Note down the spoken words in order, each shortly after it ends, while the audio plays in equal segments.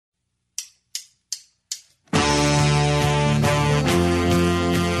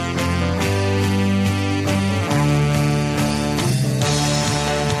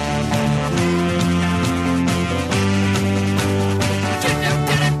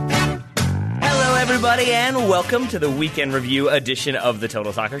everybody, and welcome to the Weekend Review edition of the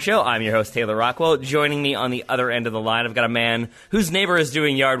Total Soccer Show. I'm your host, Taylor Rockwell. Joining me on the other end of the line, I've got a man whose neighbor is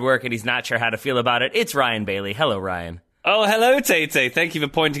doing yard work, and he's not sure how to feel about it. It's Ryan Bailey. Hello, Ryan. Oh, hello, Tay-Tay. Thank you for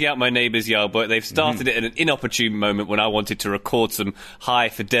pointing out my neighbour's yard work. They've started it at an inopportune moment when I wanted to record some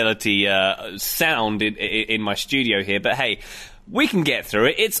high-fidelity sound in my studio here. But hey, we can get through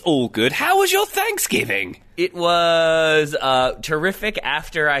it. It's all good. How was your Thanksgiving? It was terrific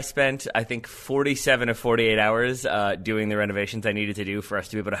after I spent, I think, 47 or 48 hours doing the renovations I needed to do for us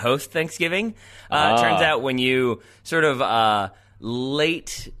to be able to host Thanksgiving. It turns out when you sort of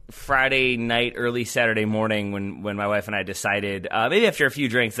late Friday night, early Saturday morning, when my wife and I decided, maybe after a few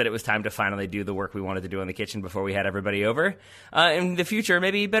drinks, that it was time to finally do the work we wanted to do in the kitchen before we had everybody over. In the future,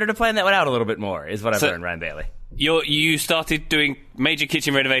 maybe better to plan that one out a little bit more, is what I've learned, Ryan Bailey. You started doing major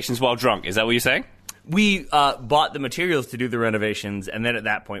kitchen renovations while drunk, is that what you're saying? We bought the materials to do the renovations, and then at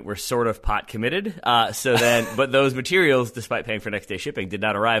that point, we're sort of pot committed. But those materials, despite paying for next day shipping, did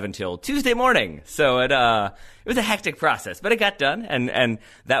not arrive until Tuesday morning. So it was a hectic process, but it got done, and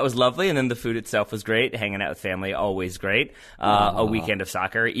that was lovely. And then the food itself was great. Hanging out with family, always great. A weekend of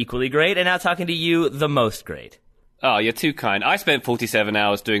soccer, equally great. And now talking to you, the most great. Oh, you're too kind. I spent 47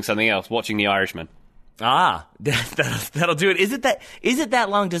 hours doing something else, watching The Irishman. That'll do it. Is it that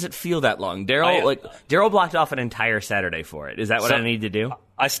long? Does it feel that long? Daryl blocked off an entire Saturday for it. Is that what I need to do?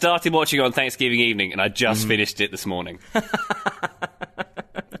 I started watching it on Thanksgiving evening, and I just finished it this morning.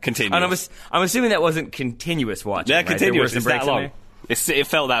 Continuous. And I'm assuming that wasn't continuous watching. Yeah, right? continuous. It's that long. It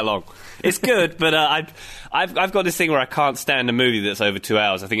felt that long. It's good, but I've got this thing where I can't stand a movie that's over 2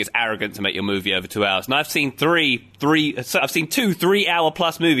 hours. I think it's arrogant to make your movie over 2 hours. And I've seen two 3-hour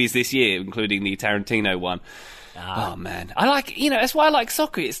plus movies this year, including the Tarantino one. Oh man, that's why I like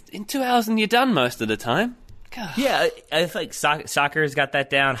soccer. It's in 2 hours and you're done most of the time. God. Yeah, I feel like soccer's got that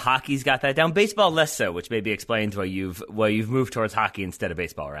down. Hockey's got that down. Baseball less so, which maybe explains why you've moved towards hockey instead of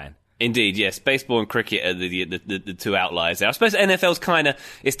baseball, Ryan. Indeed, yes. Baseball and cricket are the two outliers there. I suppose NFL's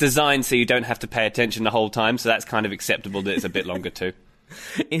it's designed so you don't have to pay attention the whole time, so that's kind of acceptable that it's a bit longer too.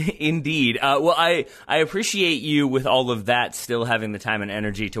 Indeed. Well, I appreciate you with all of that still having the time and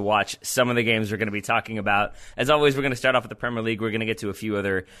energy to watch some of the games we're going to be talking about. As always, we're going to start off with the Premier League. We're going to get to a few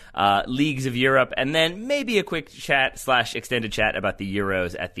other leagues of Europe, and then maybe a quick chat/extended chat about the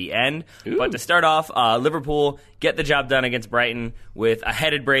Euros at the end. Ooh. But to start off, Liverpool get the job done against Brighton with a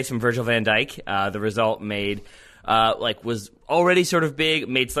headed brace from Virgil van Dijk. The result was already sort of big,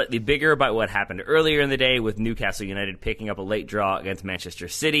 made slightly bigger by what happened earlier in the day with Newcastle United picking up a late draw against Manchester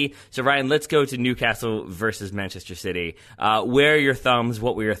City. So, Ryan, let's go to Newcastle versus Manchester City. Where are your thumbs?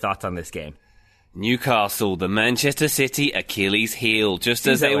 What were your thoughts on this game? Newcastle, the Manchester City Achilles heel, just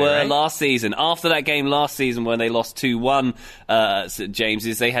as they were last season. After that game last season when they lost 2-1, St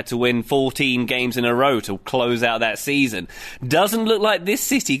James's, they had to win 14 games in a row to close out that season. Doesn't look like this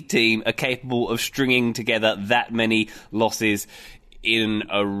City team are capable of stringing together that many losses in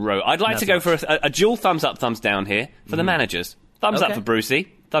a row. I'd like to go for a dual thumbs up, thumbs down here for the managers. Thumbs up for Brucey,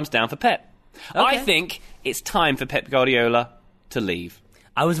 thumbs down for Pep. Okay. I think it's time for Pep Guardiola to leave.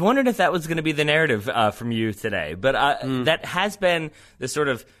 I was wondering if that was going to be the narrative from you today, but that has been the sort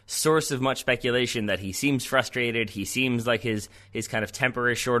of source of much speculation that he seems frustrated. He seems like his kind of temper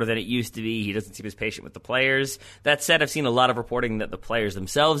is shorter than it used to be. He doesn't seem as patient with the players. That said, I've seen a lot of reporting that the players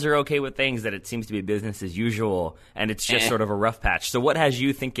themselves are okay with things, that it seems to be business as usual, and it's just sort of a rough patch. So what has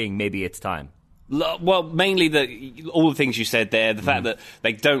you thinking maybe it's time? Well, mainly all the things you said there, the fact that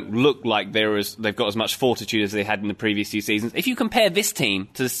they don't look like they've got as much fortitude as they had in the previous few seasons. If you compare this team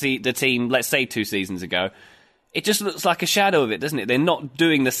to the team, let's say 2 seasons ago, it just looks like a shadow of it, doesn't it? They're not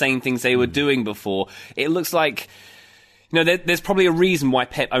doing the same things they were doing before. It looks like, there's probably a reason why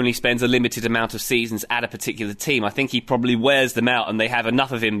Pep only spends a limited amount of seasons at a particular team. I think he probably wears them out and they have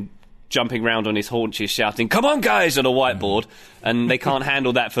enough of him jumping around on his haunches shouting, "Come on, guys," on a whiteboard, and they can't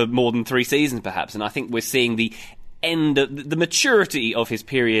handle that for more than 3 seasons, perhaps. And I think we're seeing the end of the maturity of his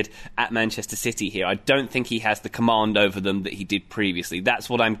period at Manchester City here. I don't think he has the command over them that he did previously. That's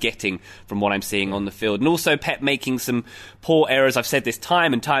what I'm getting from what I'm seeing on the field. And also Pep making some poor errors. I've said this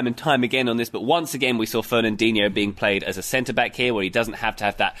time and time and time again on this, but once again we saw Fernandinho being played as a centre-back here, where he doesn't have to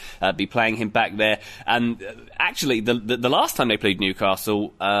have that be playing him back there. And actually, the last time they played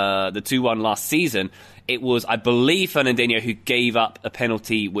Newcastle, the 2-1 last season, it was, I believe, Fernandinho who gave up a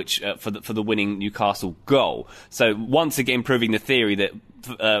penalty which for the winning Newcastle goal. So once again proving the theory that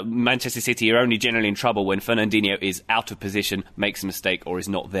Manchester City are only generally in trouble when Fernandinho is out of position, makes a mistake, or is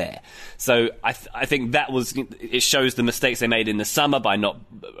not there. So I think it shows the mistakes they made in the summer by not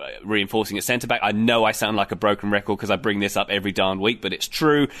reinforcing a centre-back. I know I sound like a broken record because I bring this up every darn week, but it's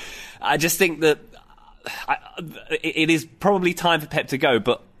true. I just think that it is probably time for Pep to go,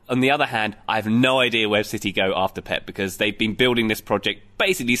 but on the other hand, I have no idea where City go after Pep, because they've been building this project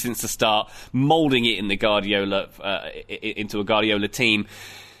basically since the start, moulding it in the Guardiola into a Guardiola team,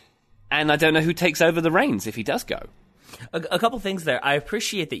 and I don't know who takes over the reins if he does go. A couple things there. I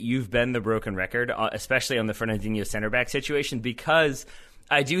appreciate that you've been the broken record, especially on the Fernandinho center back situation, because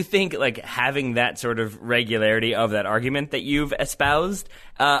I do think like having that sort of regularity of that argument that you've espoused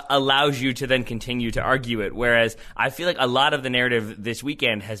allows you to then continue to argue it. Whereas I feel like a lot of the narrative this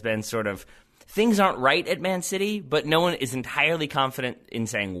weekend has been sort of things aren't right at Man City, but no one is entirely confident in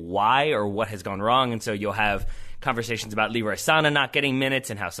saying why or what has gone wrong. And so you'll have conversations about Leroy Sané not getting minutes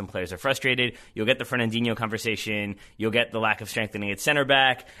and how some players are frustrated. You'll get the Fernandinho conversation. You'll get the lack of strengthening at center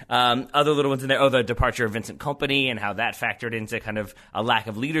back. Other little ones in there. Oh, the departure of Vincent Kompany and how that factored into kind of a lack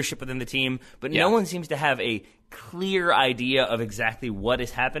of leadership within the team. But no one seems to have a clear idea of exactly what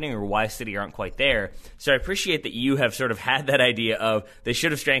is happening or why City aren't quite there. So I appreciate that you have sort of had that idea of they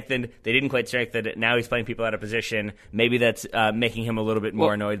should have strengthened, they didn't quite strengthen it, now he's playing people out of position. Maybe that's making him a little bit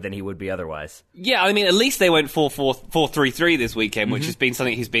more annoyed than he would be otherwise. Yeah, I mean, at least they went 4-4-3-3 this weekend, which has been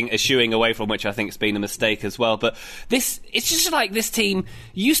something he's been eschewing away from, which I think has been a mistake as well. But it's just like this team,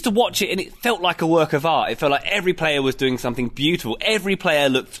 you used to watch it and it felt like a work of art. It felt like every player was doing something beautiful. Every player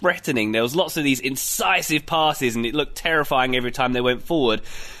looked threatening. There was lots of these incisive passes and it looked terrifying every time they went forward.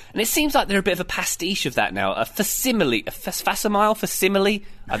 And it seems like they're a bit of a pastiche of that now. A facsimile.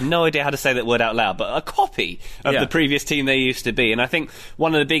 I have no idea how to say that word out loud, but a copy of the previous team they used to be. And I think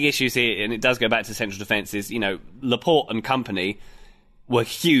one of the big issues here, and it does go back to central defence, is, Laporte and company were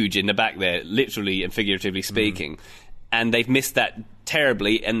huge in the back there, literally and figuratively speaking. And they've missed that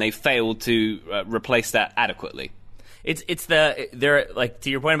terribly, and they failed to replace that adequately. They're like, to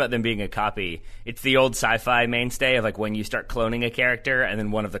your point about them being a copy, it's the old sci-fi mainstay of like when you start cloning a character and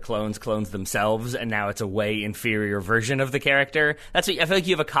then one of the clones themselves and now it's a way inferior version of the character. That's what I feel like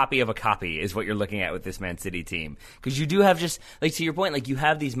you have a copy of a copy is what you're looking at with this Man City team. Because you do have just, like, to your point, like you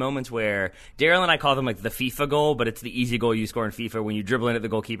have these moments where Daryl and I call them like the FIFA goal, but it's the easy goal you score in FIFA when you dribble in at the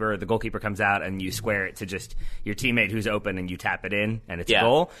goalkeeper comes out and you square it to just your teammate who's open and you tap it in and it's a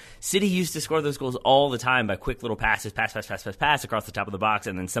goal. City used to score those goals all the time by quick little passes, pass across the top of the box,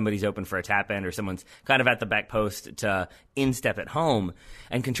 and then somebody's open for a tap-in or someone's kind of at the back post to instep at home.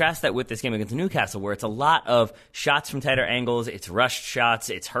 And contrast that with this game against Newcastle, where it's a lot of shots from tighter angles, it's rushed shots,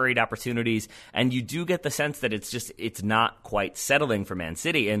 it's hurried opportunities, and you do get the sense that it's not quite settling for Man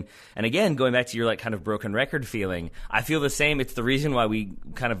City. And again, going back to your like kind of broken record feeling, I feel the same. It's the reason why we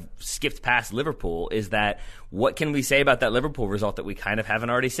kind of skipped past Liverpool, is that what can we say about that Liverpool result that we kind of haven't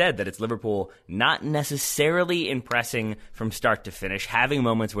already said? That it's Liverpool not necessarily impressing from start to finish, having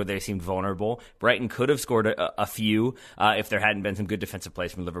moments where they seemed vulnerable. Brighton could have scored a few if there hadn't been some good defensive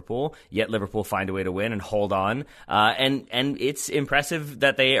plays from Liverpool, yet Liverpool find a way to win and hold on. And it's impressive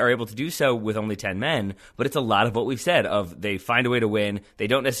that they are able to do so with only 10 men, but it's a lot of what we've said of they find a way to win. They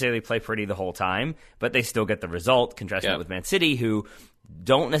don't necessarily play pretty the whole time, but they still get the result, contrasting that with Man City, who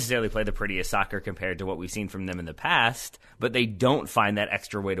don't necessarily play the prettiest soccer compared to what we've seen from them in the past, but they don't find that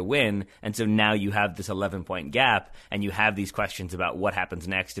extra way to win. And so now you have this 11-point gap, and you have these questions about what happens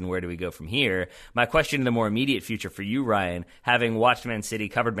next and where do we go from here. My question in the more immediate future for you, Ryan, having watched Man City,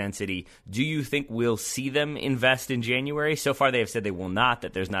 covered Man City, do you think we'll see them invest in January? So far they have said they will not,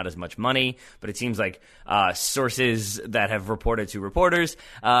 that there's not as much money, but it seems like sources that have reported to reporters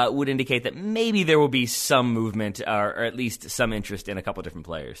would indicate that maybe there will be some movement or at least some interest in a couple different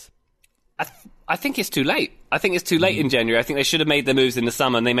players. I think it's too late. I think it's too late in January. I think they should have made the moves in the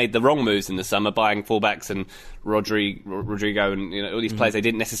summer, and they made the wrong moves in the summer, buying fullbacks and Rodrigo and all these players they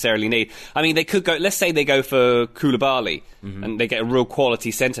didn't necessarily need. I mean, they could go. Let's say they go for Koulibaly and they get a real quality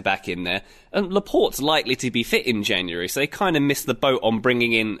centre back in there, and Laporte's likely to be fit in January, so they kind of missed the boat on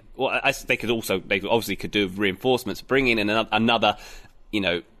bringing in. Well, they obviously could do reinforcements, bringing in another,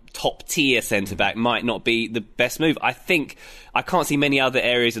 top tier centre back might not be the best move. I think I can't see many other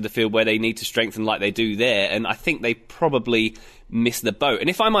areas of the field where they need to strengthen like they do there, and I think they probably miss the boat. And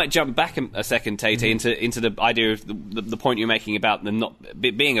if I might jump back a second, Tate, into the idea of the point you're making about them not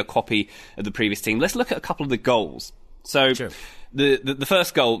being a copy of the previous team, let's look at a couple of the goals. So the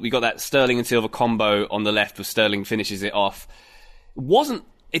first goal, we got that Sterling and Silva combo on the left, where Sterling finishes it off.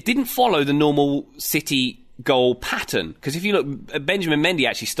 It didn't follow the normal City goal pattern, because if you look, Benjamin Mendy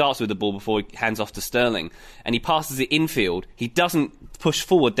actually starts with the ball before he hands off to Sterling, and he passes it infield. He doesn't push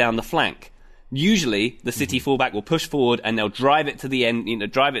forward down the flank. Usually the City fullback will push forward and they'll drive it to the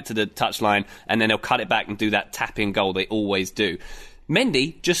end, drive it to the touchline, and then they'll cut it back and do that tap-in goal they always do.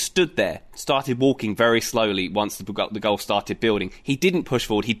 Mendy just stood there, started walking very slowly once the goal started building. He didn't push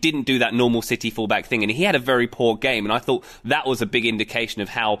forward. He didn't do that normal City fullback thing, and he had a very poor game. And I thought that was a big indication of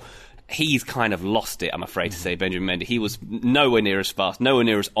how he's kind of lost it, I'm afraid to say, Benjamin Mendy. He was nowhere near as fast, nowhere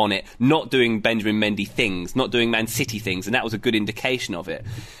near as on it, not doing Benjamin Mendy things, not doing Man City things, and that was a good indication of it.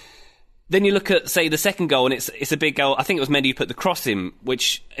 Then you look at, say, the second goal, and it's a big goal. I think it was Mendy who put the cross in, and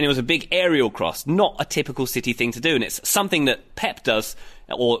it was a big aerial cross, not a typical City thing to do. And it's something that Pep does,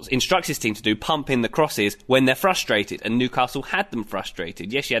 or instructs his team to do, pump in the crosses when they're frustrated. And Newcastle had them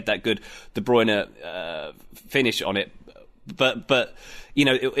frustrated. Yes, you had that good De Bruyne finish on it, but you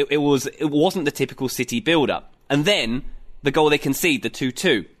know, it wasn't the typical City build-up. And then the goal they concede, the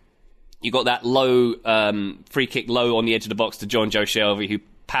 2-2. You got that low free kick low on the edge of the box to John Joe Shelvey, who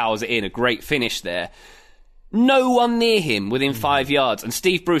powers it in, a great finish there. No one near him within 5 yards. And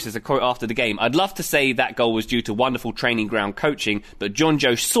Steve Bruce, as a quote after the game, I'd love to say that goal was due to wonderful training ground coaching, but John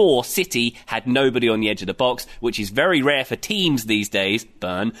Joe saw City had nobody on the edge of the box, which is very rare for teams these days,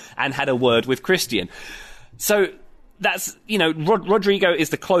 Burn, and had a word with Christian. So that's, you know, Rodrigo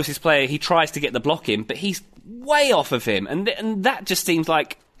is the closest player. He tries to get the block in, but he's way off of him. And that just seems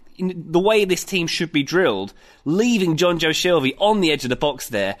like the way this team should be drilled, leaving John Joe Shelvey on the edge of the box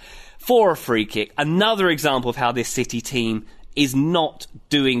there for a free kick. Another example of how this City team is not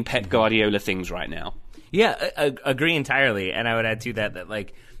doing Pep Guardiola things right now. Yeah, agree entirely. And I would add to that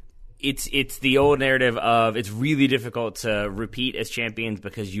like it's the old narrative of it's really difficult to repeat as champions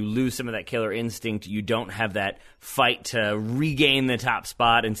because you lose some of that killer instinct. You don't have that fight to regain the top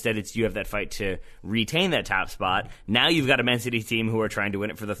spot. Instead, you have that fight to retain that top spot. Now you've got a Man City team who are trying to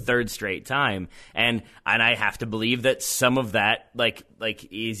win it for the third straight time, and I have to believe that some of that like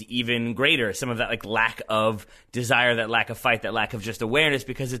is even greater. Some of that like lack of desire, that lack of fight, that lack of just awareness,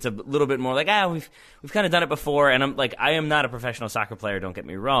 because it's a little bit more like we've kind of done it before. And I am not a professional soccer player. Don't get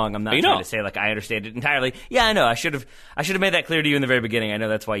me wrong. I'm not trying to say like I understand it entirely. Yeah, I know. I should have made that clear to you in the very beginning. I know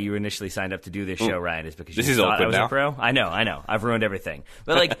that's why you initially signed up to do this show, Ryan, is because you thought I was a pro. I know. I've ruined everything.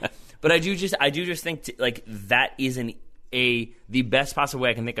 But but I do just think that isn't the best possible way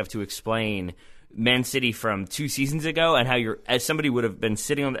I can think of to explain Man City from 2 seasons ago, and how as somebody would have been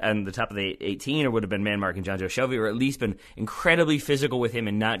sitting on the top of the 18, or would have been man marking John Joe Shelvey, or at least been incredibly physical with him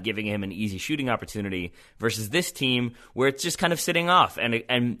and not giving him an easy shooting opportunity, versus this team where it's just kind of sitting off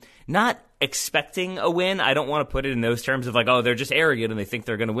and not expecting a win. I don't want to put it in those terms of like, oh, they're just arrogant and they think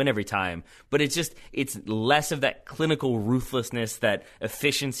they're going to win every time. But it's less of that clinical ruthlessness, that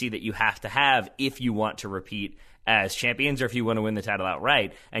efficiency that you have to have if you want to repeat as champions, or if you want to win the title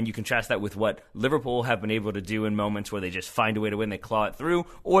outright. And you contrast that with what Liverpool have been able to do in moments where they just find a way to win, they claw it through,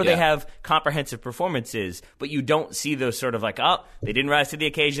 or they have comprehensive performances, but you don't see those sort of like, oh, they didn't rise to the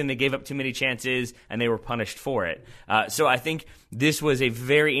occasion, they gave up too many chances, and they were punished for it. So I think this was a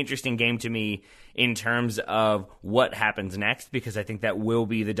very interesting game to me in terms of what happens next, because I think that will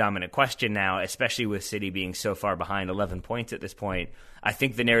be the dominant question now, especially with City being so far behind, 11 points at this point. I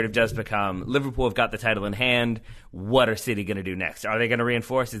think the narrative does become, Liverpool have got the title in hand. What are City going to do next? Are they going to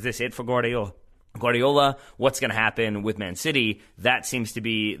reinforce? Is this it for Guardiola? What's going to happen with Man City? That seems to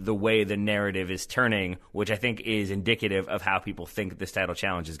be the way the narrative is turning, which I think is indicative of how people think this title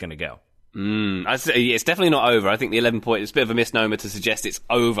challenge is going to go. It's definitely not over. I think the 11 point, it's a bit of a misnomer to suggest it's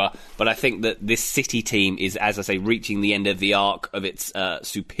over, but I think that this City team is, as I say, reaching the end of the arc of its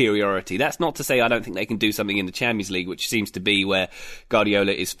superiority. That's not to say I don't think they can do something in the Champions League, which seems to be where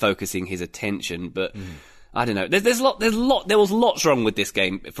Guardiola is focusing his attention, but I don't know. There was lots wrong with this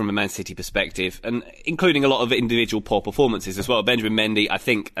game from a Man City perspective, and including a lot of individual poor performances as well. Benjamin Mendy, I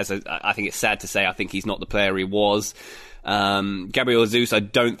think it's sad to say, I think he's not the player he was. Gabriel Jesus, I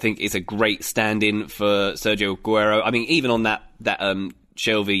don't think is a great stand-in for Sergio Aguero. I mean, even on that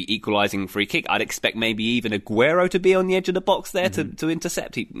Shelvey equalising free kick, I'd expect maybe even Aguero to be on the edge of the box there to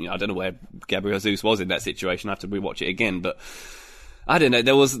intercept. I don't know where Gabriel Jesus was in that situation. I have to rewatch it again, but I don't know.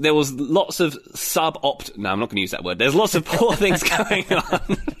 There was lots of No, I'm not going to use that word. There's lots of poor things going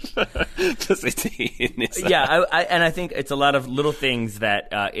on for City in this. Yeah, I think it's a lot of little things that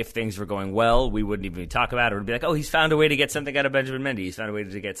if things were going well, we wouldn't even talk about it. It would be like, oh, he's found a way to get something out of Benjamin Mendy. He's found a way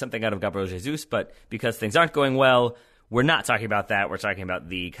to get something out of Gabriel Jesus. But because things aren't going well, we're not talking about that. We're talking about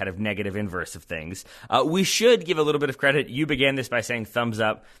the kind of negative inverse of things. We should give a little bit of credit. You began this by saying thumbs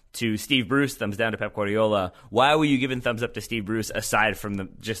up to Steve Bruce, thumbs down to Pep Guardiola. Why were you giving thumbs up to Steve Bruce, aside from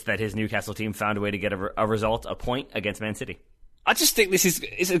just that his Newcastle team found a way to get a result, a point against Man City? I just think this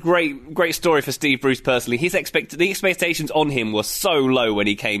is a great story for Steve Bruce personally. The expectations on him were so low when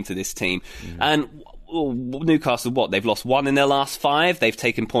he came to this team. And Newcastle, they've lost 1 in their last 5. They've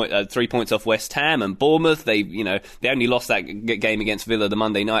taken 3 points off West Ham and Bournemouth. They only lost that game against Villa the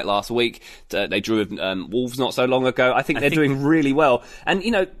Monday night last week. They drew with Wolves not so long ago. I think they're doing really well. And,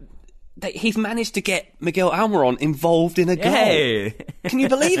 he's managed to get Miguel Almiron involved in a goal. Hey. Can you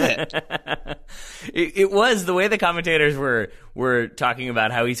believe it? It was the way the commentators were talking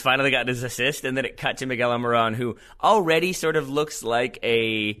about how he's finally gotten his assist, and then it cut to Miguel Almiron, who already sort of looks like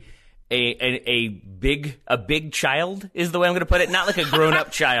a big child is the way I'm going to put it. Not like a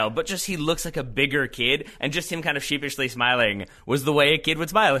grown-up child, but just he looks like a bigger kid, and just him kind of sheepishly smiling was the way a kid would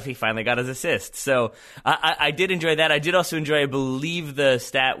smile if he finally got his assist. So I did enjoy that. I did also enjoy, I believe the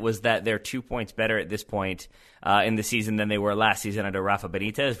stat was that they're 2 points better at this point in the season than they were last season under Rafa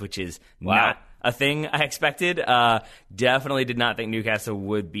Benitez, which is not a thing I expected. Definitely did not think Newcastle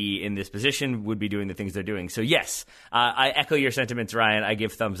would be in this position, would be doing the things they're doing. So yes, I echo your sentiments, Ryan. I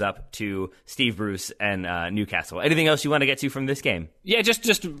give thumbs up to Steve Bruce and Newcastle. Anything else you want to get to from this game? Yeah,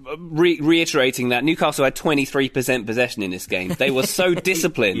 just reiterating that Newcastle had 23% possession in this game. They were so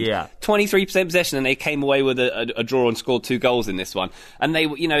disciplined. 23% possession, and they came away with a draw and scored 2 goals in this one. And they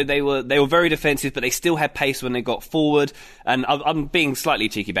were very defensive, but they still had pace when they got forward. And I'm being slightly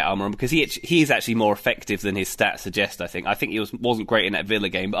cheeky about Almiron because he is actually more effective than his stats suggest. I think he wasn't great in that Villa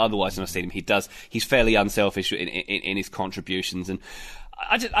game, but otherwise when I've seen him, he's fairly unselfish in his contributions. And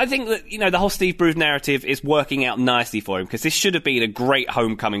I think that the whole Steve Bruce narrative is working out nicely for him, because this should have been a great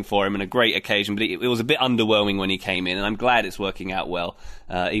homecoming for him and a great occasion, but it was a bit underwhelming when he came in, and I'm glad it's working out well,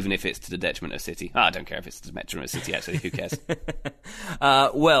 even if it's to the detriment of City. I don't care if it's to the detriment of City, actually. Who cares?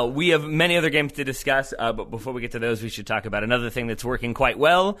 Well, we have many other games to discuss, but before we get to those, we should talk about another thing that's working quite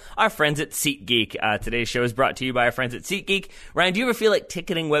well, our friends at SeatGeek. Today's show is brought to you by our friends at SeatGeek. Ryan, do you ever feel like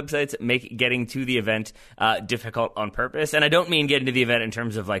ticketing websites make getting to the event difficult on purpose? And I don't mean getting to the event in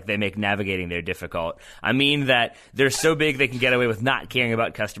terms of like they make navigating there difficult. I mean that they're so big they can get away with not caring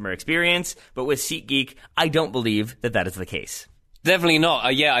about customer experience, but with SeatGeek, I don't believe that is the case. Definitely not.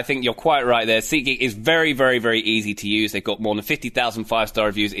 I think you're quite right there. SeatGeek is very, very, very easy to use. They've got more than 50,000 5-star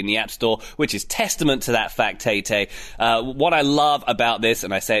reviews in the App Store, which is testament to that fact, Tay-Tay. What I love about this,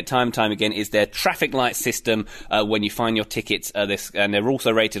 and I say it time and time again, is their traffic light system when you find your tickets. And they're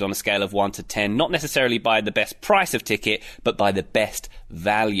also rated on a scale of 1 to 10, not necessarily by the best price of ticket, but by the best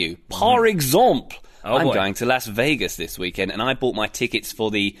value. Par exemple, I'm going to Las Vegas this weekend, and I bought my tickets for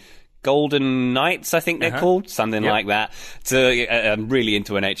the Golden Knights, I think they're called, something like that. So I'm really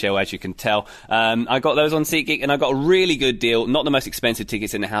into NHL, as you can tell. I got those on SeatGeek, and I got a really good deal. Not the most expensive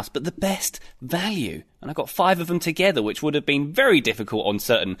tickets in the house, but the best value. And I got 5 of them together, which would have been very difficult on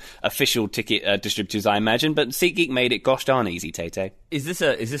certain official ticket distributors, I imagine. But SeatGeek made it gosh darn easy, Tay-Tay. Is this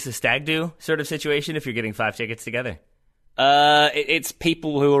a stag do sort of situation if you're getting 5 tickets together? It's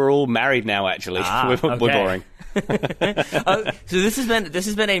people who are all married now, actually. We're boring. So this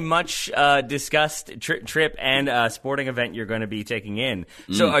has been a much discussed trip and sporting event you're going to be taking in.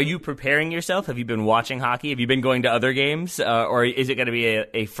 So are you preparing yourself? Have you been watching hockey? Have you been going to other games? Or is it going to be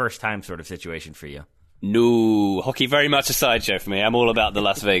a first time sort of situation for you? No, hockey very much a sideshow for me. I'm all about the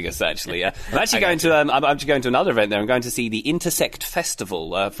Las Vegas, actually. I'm actually going to another event there. I'm going to see the Intersect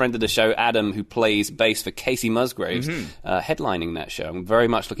Festival. A friend of the show, Adam, who plays bass for Casey Musgraves, headlining that show. I'm very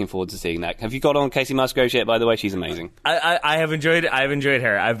much looking forward to seeing that. Have you got on Casey Musgraves yet? By the way, she's amazing. I have enjoyed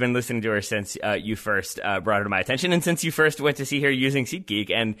her. I've been listening to her since you first brought her to my attention, and since you first went to see her using SeatGeek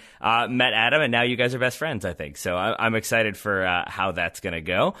and met Adam, and now you guys are best friends, I think. So I'm excited for how that's going to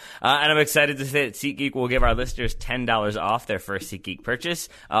go, and I'm excited to say that SeatGeek will give our listeners $10 off their first SeatGeek purchase.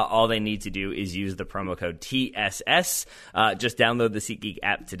 All they need to do is use the promo code TSS. Just download the SeatGeek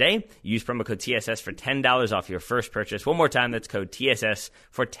app today. Use promo code TSS for $10 off your first purchase. One more time, that's code TSS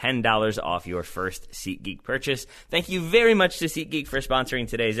for $10 off your first SeatGeek purchase. Thank you very much to SeatGeek for sponsoring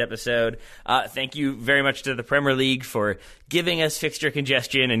today's episode. Thank you very much to the Premier League for giving us fixture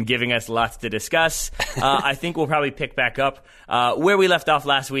congestion and giving us lots to discuss. I think we'll probably pick back up where we left off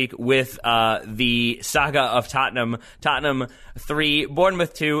last week with the saga of Tottenham. Tottenham 3,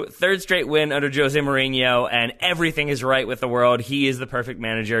 Bournemouth 2, third straight win under Jose Mourinho, and everything is right with the world. He is the perfect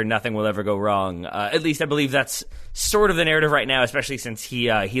manager. Nothing will ever go wrong. At least I believe that's sort of the narrative right now, especially since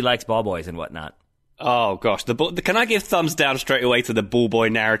he likes ball boys and whatnot. Oh, gosh. Can I give thumbs down straight away to the ball boy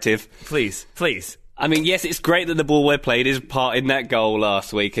narrative? Please. I mean, yes, it's great that the ball boy played his part in that goal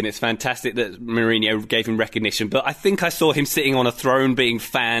last week, and it's fantastic that Mourinho gave him recognition, but I think I saw him sitting on a throne being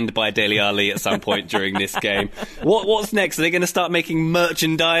fanned by Dele Alli at some point during this game. What's next? Are they going to start making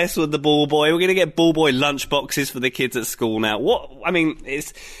merchandise with the ball boy? We're going to get ball boy lunch boxes for the kids at school now.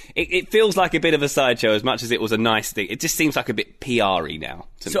 It feels like a bit of a sideshow as much as it was a nice thing. It just seems like a bit PR-y now.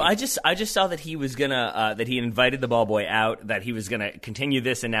 So I just saw that he was gonna that he invited the ball boy out, that he was gonna continue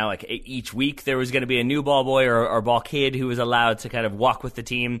this, and now like each week there was gonna be a new ball boy or ball kid who was allowed to kind of walk with the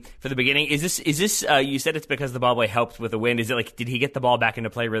team for the beginning. Is this you said it's because the ball boy helped with the win? Is it like, did he get the ball back into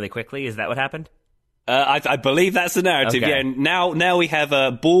play really quickly? Is that what happened? I believe that's the narrative. Okay. Yeah. Now we have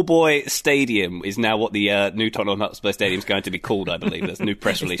a Ball Boy Stadium is now what the new Tottenham Hotspur Stadium is going to be called. I believe there's a new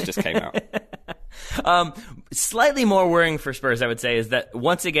press release just came out. Slightly more worrying for Spurs, I would say, is that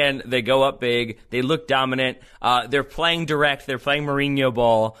once again they go up big, they look dominant. They're playing direct, they're playing Mourinho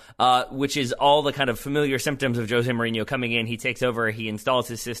ball, which is all the kind of familiar symptoms of Jose Mourinho coming in. He takes over, he installs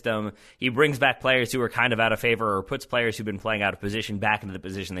his system, he brings back players who are kind of out of favor, or puts players who've been playing out of position back into the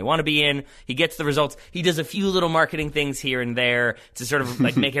position they want to be in. He gets the results. He does a few little marketing things here and there to sort of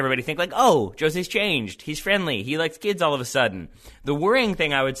like make everybody think like, oh, Jose's changed. He's friendly. He likes kids all of a sudden. The worrying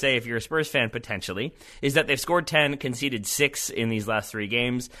thing, I would say, if you're a Spurs fan potentially, is that they've scored 10, conceded 6 in these last 3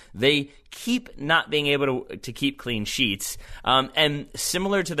 games. They keep not being able to keep clean sheets. And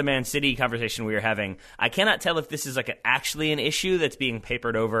similar to the Man City conversation we were having, I cannot tell if this is like actually an issue that's being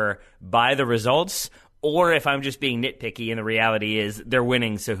papered over by the results, or if I'm just being nitpicky and the reality is they're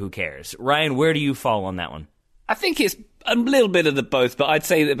winning, so who cares? Ryan, where do you fall on that one? I think it's a little bit of the both, but I'd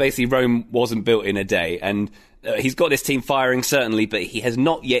say that basically Rome wasn't built in a day, and he's got this team firing, certainly, but he has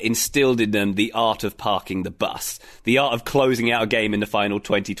not yet instilled in them the art of parking the bus, the art of closing out a game in the final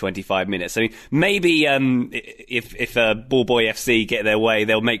 20-25 minutes. I mean, maybe if Ball Boy FC get their way,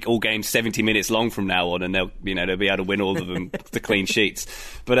 they'll make all games 70 minutes long from now on, and they'll be able to win all of them to clean sheets.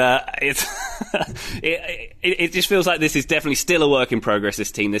 But it just feels like this is definitely still a work in progress,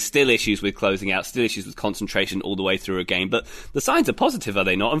 this team. There's still issues with closing out, still issues with concentration all the way through a game, but the signs are positive, are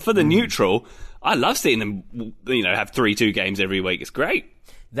they not? And for the neutral, I love seeing them, have 3-2 games every week. It's great.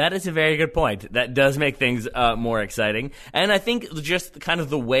 That is a very good point. That does make things more exciting. And I think just kind of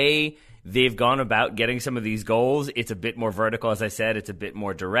the way they've gone about getting some of these goals, it's a bit more vertical, as I said. It's a bit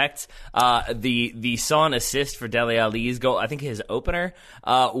more direct. The Son assist for Dele Alli's goal, I think his opener,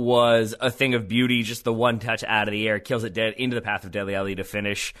 was a thing of beauty. Just the one touch out of the air, kills it dead into the path of Dele Alli to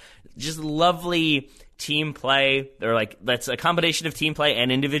finish. Just lovely team play. They're like, that's a combination of team play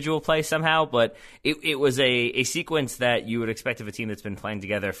and individual play somehow, but it was a sequence that you would expect of a team that's been playing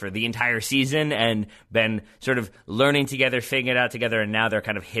together for the entire season and been sort of learning together, figuring it out together, and now they're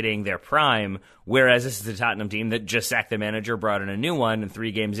kind of hitting their prime, whereas this is the Tottenham team that just sacked the manager, brought in a new one, and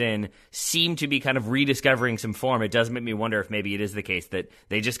 3 games in seem to be kind of rediscovering some form. It does make me wonder if maybe it is the case that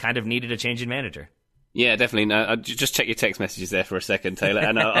they just kind of needed a change in manager. Yeah, definitely. No, just check your text messages there for a second, Taylor.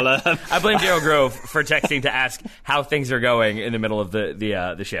 And I'll I blame Daryl Grove for texting to ask how things are going in the middle of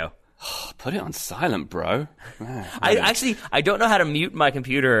the show. Put it on silent, bro. Man, I don't know how to mute my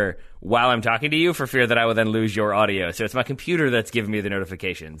computer while I'm talking to you for fear that I will then lose your audio. So it's my computer that's giving me the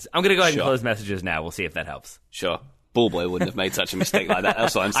notifications. I'm going to go ahead and close messages now. We'll see if that helps. Sure. Ball Boy wouldn't have made such a mistake like that.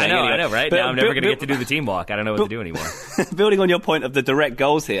 That's what I'm saying. I know, right? But now I'm never going to get to do the team walk. I don't know what to do anymore. Building on your point of the direct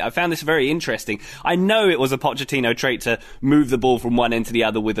goals here, I found this very interesting. I know it was a Pochettino trait to move the ball from one end to the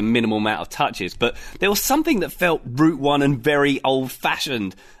other with a minimal amount of touches, but there was something that felt Route 1 and very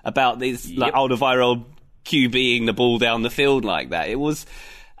old-fashioned about this Alderweireld QBing the ball down the field like that. It was...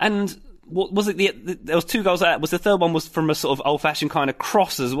 And... What was it? There was 2 goals. Was the third one was from a sort of old-fashioned kind of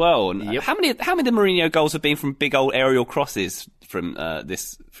cross as well? And how many of the Mourinho goals have been from big old aerial crosses from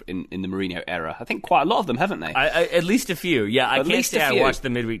this in the Mourinho era? I think quite a lot of them, haven't they? At least a few. Yeah, I can't say I watched the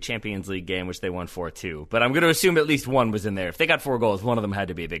midweek Champions League game, which they won 4-2, but I'm going to assume at least one was in there. If they got 4 goals, one of them had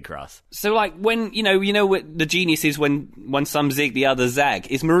to be a big cross. So, like, when you know what the genius is when some zig, the other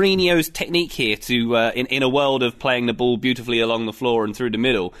zag. Is Mourinho's technique here to in a world of playing the ball beautifully along the floor and through the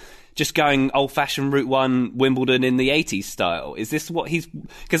middle, just going old-fashioned Route 1 Wimbledon in the 80s style? Is this what he's...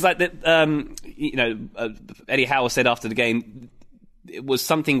 Because, like, Eddie Howe said after the game, it was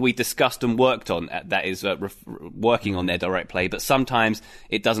something we discussed and worked on, that is, working on their direct play, but sometimes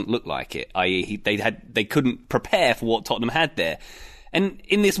it doesn't look like it, i.e. they couldn't prepare for what Tottenham had there. And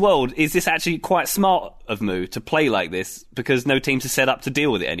in this world, is this actually quite smart of Mou to play like this, because no teams are set up to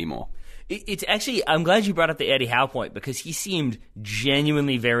deal with it anymore? It's actually, I'm glad you brought up the Eddie Howe point, because he seemed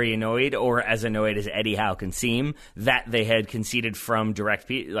genuinely very annoyed, or as annoyed as Eddie Howe can seem, that they had conceded from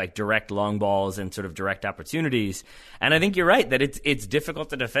direct long balls and sort of direct opportunities. And I think you're right that it's difficult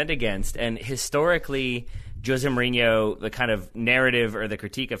to defend against. And historically, Jose Mourinho, the kind of narrative or the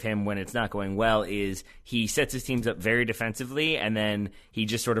critique of him when it's not going well is he sets his teams up very defensively, and then he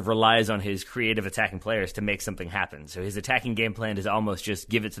just sort of relies on his creative attacking players to make something happen. So his attacking game plan is almost just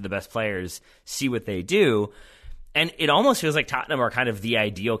give it to the best players, see what they do. And it almost feels like Tottenham are kind of the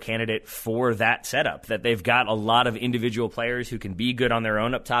ideal candidate for that setup, that they've got a lot of individual players who can be good on their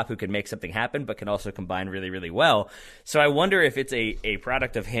own up top, who can make something happen, but can also combine really, really well. So I wonder if it's a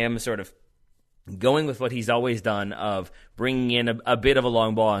product of him sort of going with what he's always done of bringing in a bit of a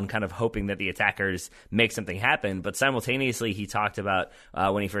long ball and kind of hoping that the attackers make something happen. But simultaneously, he talked about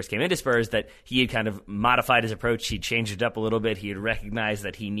when he first came into Spurs that he had kind of modified his approach. He'd changed it up a little bit. He had recognized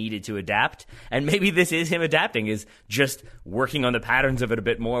that he needed to adapt. And maybe this is him adapting, is just working on the patterns of it a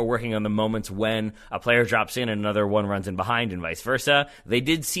bit more, working on the moments when a player drops in and another one runs in behind and vice versa. They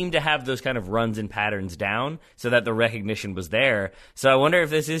did seem to have those kind of runs and patterns down so that the recognition was there. So I wonder if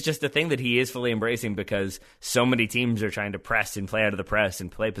this is just a thing that he is fully embracing, because so many teams are trying to press and play out of the press and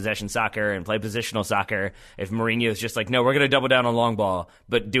play possession soccer and play positional soccer. If Mourinho is just like, no, we're going to double down on long ball,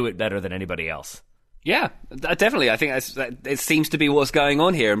 but do it better than anybody else. Yeah, definitely. I think it seems to be what's going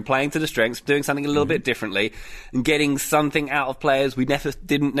on here, and playing to the strengths, doing something a little bit differently, and getting something out of players we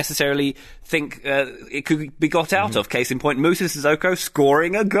didn't necessarily think it could be got out of. Case in point, Moussa Sissoko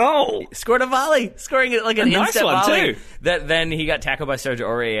scoring a goal. Scored a volley, scoring it like an nice instant one volley. too. That then he got tackled by Sergio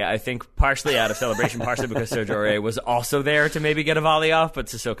Aurier, I think partially out of celebration, partially because Sergio Aurier was also there to maybe get a volley off, but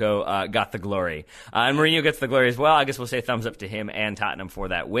Sissoko got the glory. And Mourinho gets the glory as well. I guess we'll say thumbs up to him and Tottenham for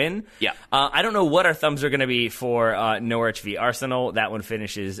that win. Yeah. I don't know what our thumbs are going to be for Norwich v Arsenal. That one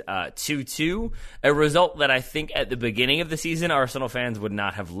finishes 2-2. A result that I think at the beginning of the season Arsenal fans would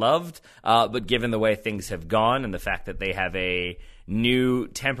not have loved, but given the way things have gone and the fact that they have a new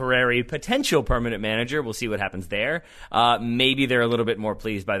temporary potential permanent manager, we'll see what happens there. Maybe they're a little bit more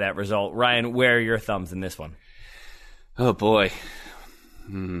pleased by that result. Ryan, where are your thumbs in this one? Oh boy.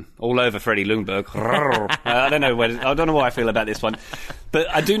 All over Freddie Ljungberg. I don't know what I feel about this one, but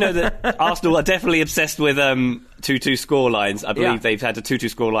I do know that Arsenal are definitely obsessed with 2-2 scorelines. I believe they've had a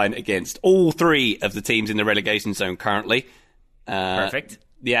 2-2 scoreline against all three of the teams in the relegation zone currently. Perfect.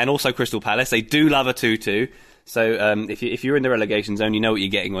 Yeah, and also Crystal Palace. They do love a 2-2. So if you're in the relegation zone, you know what you're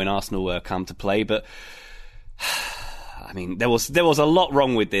getting when Arsenal come to play. But I mean, there was a lot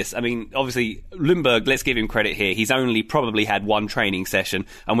wrong with this. I mean, obviously, Ljungberg, let's give him credit here. He's only probably had one training session,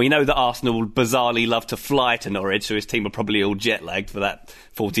 and we know that Arsenal bizarrely love to fly to Norwich, so his team are probably all jet-lagged for that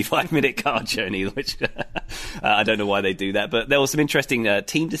 45-minute car journey, which I don't know why they do that. But there was some interesting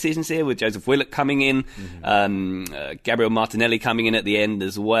team decisions here, with Joseph Willock coming in, Gabriel Martinelli coming in at the end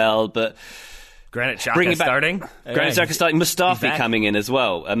as well, but Granit Xhaka starting. Granit Xhaka starting. Mustafi coming in as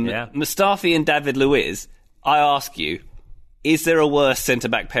well. Mustafi and David Luiz, I ask you, is there a worse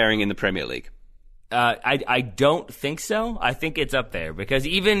centre-back pairing in the Premier League? I don't think so. I think it's up there, because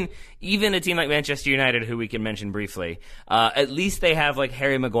even a team like Manchester United, who we can mention briefly, at least they have like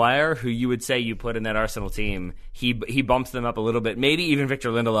Harry Maguire, who you would say you put in that Arsenal team. He bumps them up a little bit. Maybe even Victor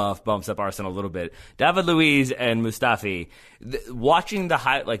Lindelof bumps up Arsenal a little bit. David Luiz and Mustafi, watching the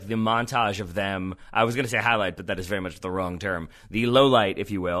montage of them, I was going to say highlight, but that is very much the wrong term. The low light,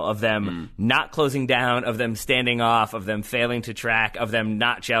 if you will, of them not closing down, of them standing off, of them failing to track, of them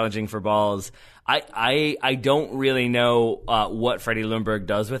not challenging for balls. I don't really know what Freddie Ljungberg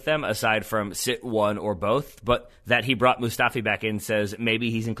does with them, aside from sit one or both, but that he brought Mustafi back in says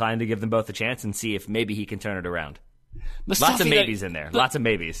maybe he's inclined to give them both a chance and see if maybe he can turn it around. Lots of maybes in there. Lots of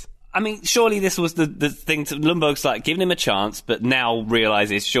maybes. I mean, surely this was the thing to Ljungberg's like giving him a chance, but now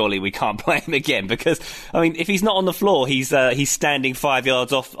realises surely we can't play him again, because I mean, if he's not on the floor, he's standing 5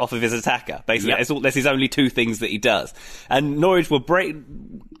 yards off of his attacker. Basically, that's his only two things that he does. And Norwich were great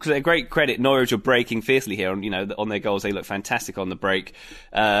credit. Norwich were breaking fiercely here on their goals. They look fantastic on the break.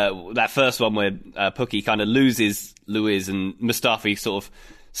 That first one where Pukki kind of loses Luiz and Mustafi sort of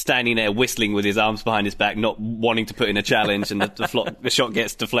standing there whistling with his arms behind his back, not wanting to put in a challenge, and the shot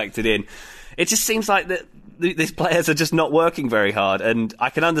gets deflected in. It just seems like that these players are just not working very hard, and I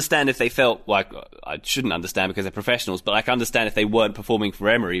can understand if they felt, well, I shouldn't understand because they're professionals, but I can understand if they weren't performing for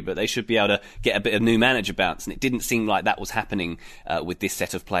Emery, but they should be able to get a bit of new manager bounce, and it didn't seem like that was happening with this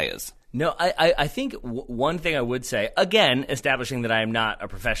set of players. No, I think one thing I would say, again, establishing that I am not a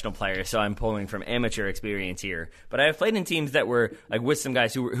professional player, so I'm pulling from amateur experience here, but I have played in teams that were, like, with some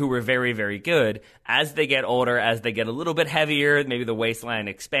guys who were very, very good. As they get older, as they get a little bit heavier, maybe the waistline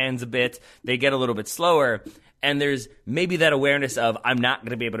expands a bit, they get a little bit slower. And there's maybe that awareness of, I'm not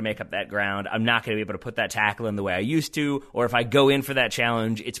going to be able to make up that ground. I'm not going to be able to put that tackle in the way I used to. Or if I go in for that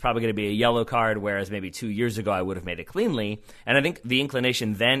challenge, it's probably going to be a yellow card, whereas maybe 2 years ago I would have made it cleanly. And I think the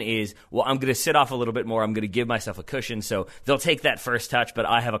inclination then is, well, I'm going to sit off a little bit more. I'm going to give myself a cushion. So they'll take that first touch, but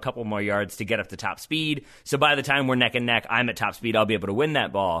I have a couple more yards to get up to top speed. So by the time we're neck and neck, I'm at top speed. I'll be able to win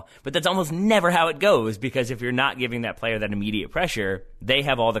that ball. But that's almost never how it goes, because if you're not giving that player that immediate pressure, they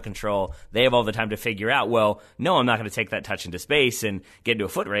have all the control. They have all the time to figure out, well, no, I'm not going to take that touch into space and get into a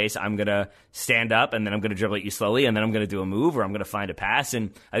foot race. I'm going to stand up, and then I'm going to dribble at you slowly, and then I'm going to do a move, or I'm going to find a pass.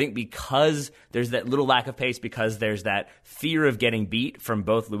 And I think because there's that little lack of pace, because there's that fear of getting beat from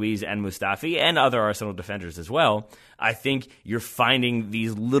both Luiz and Mustafi and other Arsenal defenders as well, I think you're finding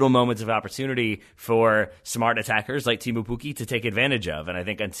these little moments of opportunity for smart attackers like Teemu Pukki to take advantage of. And I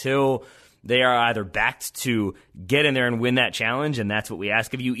think until they are either backed to get in there and win that challenge, and that's what we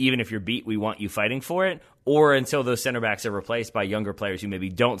ask of you, even if you're beat, we want you fighting for it, or until those center backs are replaced by younger players who maybe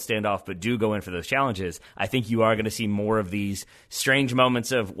don't stand off but do go in for those challenges, I think you are going to see more of these strange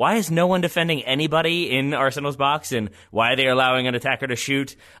moments of, why is no one defending anybody in Arsenal's box, and why are they allowing an attacker to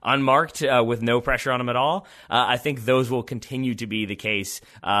shoot unmarked with no pressure on them at all? I think those will continue to be the case,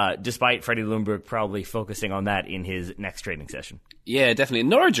 despite Freddie Ljungberg probably focusing on that in his next training session. Yeah, definitely.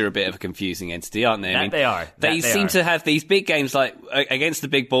 Norwich are a bit of a confusing entity, aren't they? They are. They seem to have these big games like against the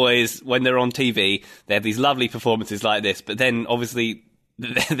big boys when they're on TV. They have these lovely performances like this, but then obviously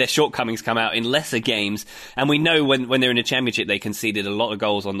their shortcomings come out in lesser games. And we know when they're in a championship, they conceded a lot of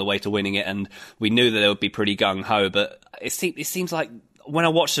goals on the way to winning it, and we knew that they would be pretty gung-ho. But it seems like when I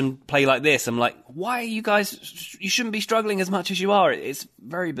watch them play like this, I'm like, why are you guys, you shouldn't be struggling as much as you are. It's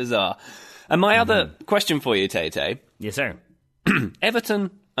very bizarre. And my other question for you, Tete. Yes, sir. Everton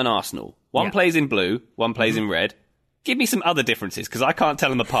and Arsenal. One plays in blue, one plays in red. Give me some other differences, because I can't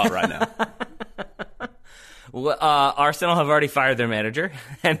tell them apart right now. Well, Arsenal have already fired their manager,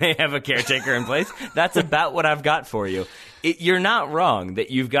 and they have a caretaker in place. That's about what I've got for you. You're not wrong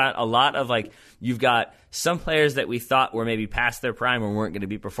that you've got a lot of, like, you've got some players that we thought were maybe past their prime or weren't going to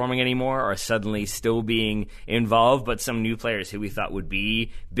be performing anymore are suddenly still being involved, but some new players who we thought would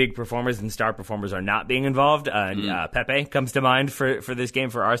be big performers and star performers are not being involved. Pepe comes to mind for this game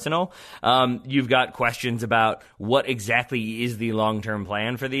for Arsenal. You've got questions about what exactly is the long-term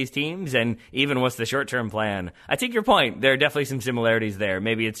plan for these teams, and even what's the short-term plan. I take your point. There are definitely some similarities there.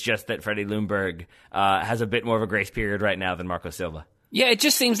 Maybe it's just that Freddie Ljungberg has a bit more of a grace period right now than Marco Silva. Yeah, it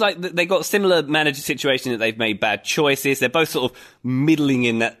just seems like they got a similar manager situation, that they've made bad choices. They're both sort of middling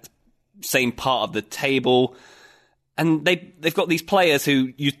in that same part of the table. And they've got these players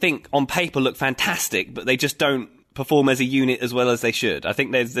who you think on paper look fantastic, but they just don't perform as a unit as well as they should. I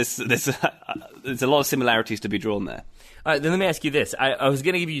think there's a lot of similarities to be drawn there. All right, then let me ask you this. I was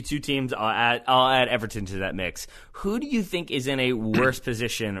going to give you two teams. I'll add Everton to that mix. Who do you think is in a worse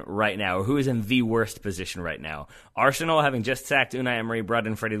position right now, or who is in the worst position right now? Arsenal, having just sacked Unai Emery, brought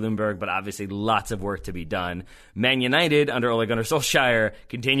in Freddie Ljungberg, but obviously lots of work to be done. Man United, under Ole Gunnar Solskjaer,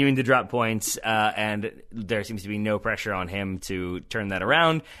 continuing to drop points, and there seems to be no pressure on him to turn that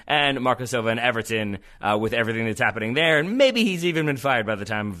around. And Marco Silva and Everton, with everything that's happening there, and maybe he's even been fired by the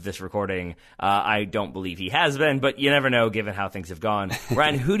time of this recording. I don't believe he has been, but you never know given how things have gone.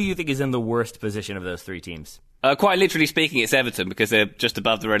 Ryan, who do you think is in the worst position of those three teams? Quite literally speaking, it's Everton, because they're just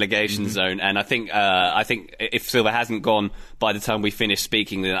above the relegation zone. And I think if Silva hasn't gone by the time we finish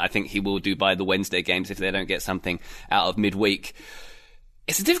speaking, then I think he will do by the Wednesday games if they don't get something out of midweek.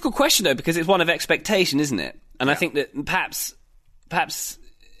 It's a difficult question, though, because it's one of expectation, isn't it? And I think that perhaps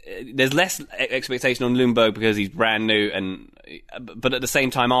there's less expectation on Ljungberg because he's brand new, but at the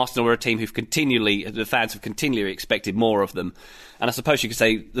same time, Arsenal are a team the fans have continually expected more of them. And I suppose you could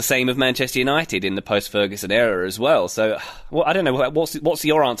say the same of Manchester United in the post-Ferguson era as well. So, I don't know. What's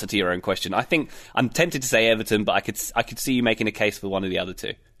your answer to your own question? I think I'm tempted to say Everton, but I could see you making a case for one of the other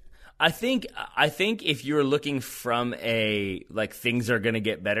two. I think if you're looking from a things are going to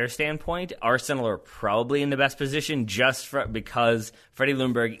get better standpoint, Arsenal are probably in the best position because Freddie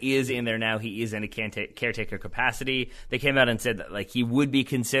Ljungberg is in there now. He is in a caretaker capacity. They came out and said that he would be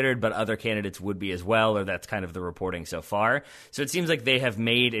considered, but other candidates would be as well, or that's kind of the reporting so far. So it seems like they have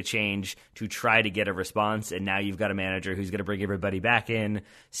made a change to try to get a response, and now you've got a manager who's going to bring everybody back in,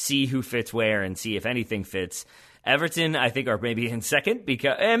 see who fits where, and see if anything fits. Everton, I think, are maybe in second,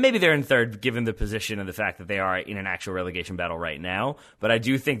 because maybe they're in third, given the position and the fact that they are in an actual relegation battle right now. But I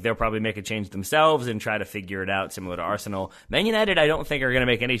do think they'll probably make a change themselves and try to figure it out, similar to Arsenal. Man United, I don't think are going to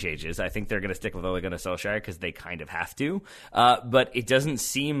make any changes. I think they're going to stick with Ole Gunnar Solskjaer because they kind of have to. But it doesn't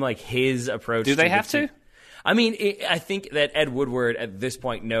seem like his approach. Do they have to? I mean, I think that Ed Woodward at this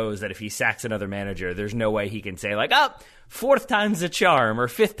point knows that if he sacks another manager, there's no way he can say, like, fourth time's a charm or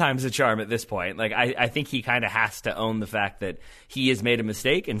fifth time's a charm at this point. Like, I think he kind of has to own the fact that he has made a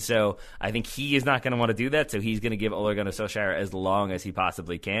mistake, and so I think he is not going to want to do that, so he's going to give Ole Gunnar Solskjaer as long as he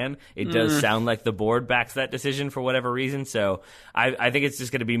possibly can. It does sound like the board backs that decision for whatever reason, so I think it's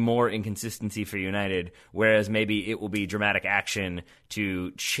just going to be more inconsistency for United, whereas maybe it will be dramatic action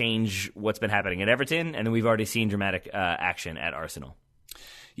to change what's been happening at Everton, and then we've already seen dramatic action at Arsenal.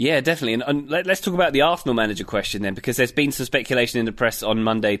 Yeah, definitely. And let's talk about the Arsenal manager question then, because there's been some speculation in the press on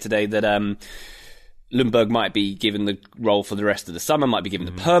Monday today that Ljungberg might be given the role for the rest of the summer, might be given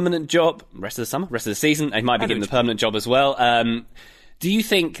the permanent job. Rest of the summer? Rest of the season? He might be given the permanent job as well. Do you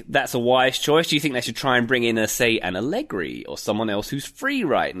think that's a wise choice? Do you think they should try and bring in, say, an Allegri or someone else who's free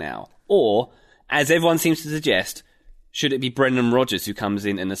right now? Or, as everyone seems to suggest, should it be Brendan Rodgers who comes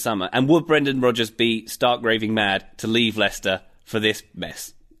in the summer? And would Brendan Rodgers be stark raving mad to leave Leicester for this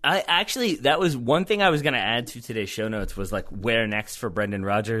mess? That was one thing I was going to add to today's show notes was like where next for Brendan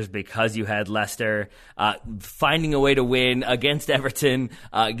Rodgers, because you had Leicester finding a way to win against Everton,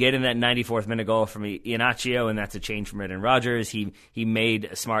 getting that 94th minute goal from Iheanacho, and that's a change from Brendan Rodgers. He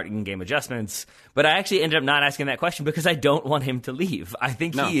made smart in-game adjustments, but I actually ended up not asking that question because I don't want him to leave. I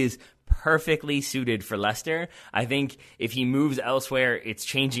think he is perfectly suited for Leicester. I think if he moves elsewhere, it's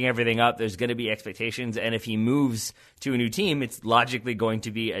changing everything up. There's going to be expectations, and if he moves to a new team, it's logically going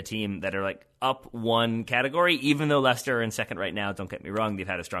to be a team that are like up one category, even though Leicester are in second right now. Don't get me wrong, they've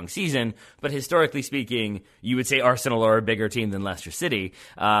had a strong season, but historically speaking, you would say Arsenal are a bigger team than Leicester City.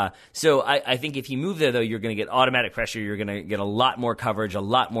 So I think if you move there, though, you're going to get automatic pressure, you're going to get a lot more coverage, a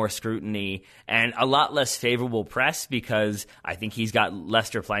lot more scrutiny, and a lot less favorable press, because I think he's got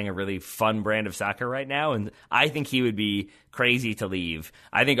Leicester playing a really fun brand of soccer right now, and I think he would be crazy to leave.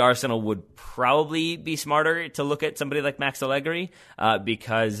 I think Arsenal would probably be smarter to look at somebody like Max Allegri,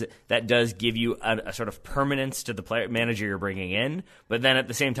 because that does give you a sort of permanence to the player manager you're bringing in. But then at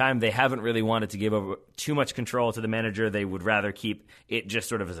the same time, they haven't really wanted to give over too much control to the manager. They would rather keep it just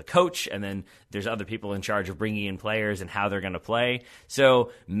sort of as a coach, and then there's other people in charge of bringing in players and how they're going to play.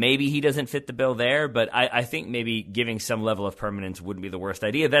 So maybe he doesn't fit the bill there, but I think maybe giving some level of permanence wouldn't be the worst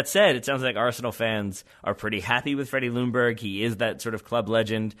idea. That said, it sounds like Arsenal fans are pretty happy with Freddie Ljungberg. He is that sort of club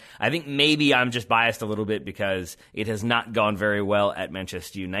legend. I think maybe I'm just biased a little bit because it has not gone very well at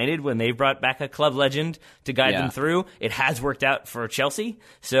Manchester United when they've brought back a club legend to guide them through. It has worked out for Chelsea,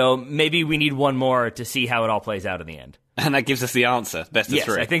 so maybe we need one more to see how it all plays out in the end. And that gives us the answer. Best of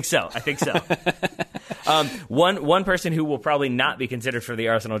three. Yes, I think so. One person who will probably not be considered for the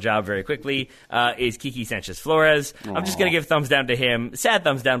Arsenal job very quickly is Kiki Sanchez-Flores. I'm just going to give thumbs down to him. Sad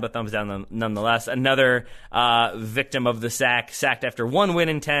thumbs down, but thumbs down nonetheless. Another victim of the sacked after one win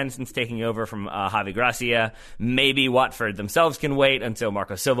in 10 since taking over from Javi Gracia. Maybe Watford themselves can wait until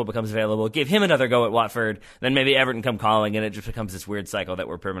Marco Silva becomes available. Give him another go at Watford. Then maybe Everton come calling, and it just becomes this weird cycle that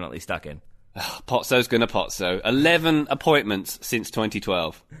we're permanently stuck in. Pozzo's gonna Pozzo. 11 appointments since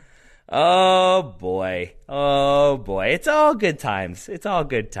 2012. Oh boy. It's all good times. Up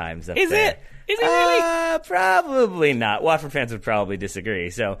Is there. it? Is it really? Probably not. Watford fans would probably disagree.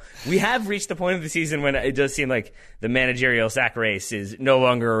 So we have reached the point of the season when it does seem like the managerial sack race is no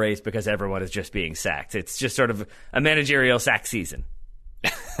longer a race because everyone is just being sacked. It's just sort of a managerial sack season.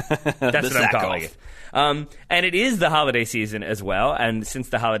 That's what I'm calling it. And it is the holiday season as well, and since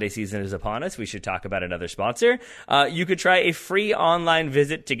the holiday season is upon us, we should talk about another sponsor. You could try a free online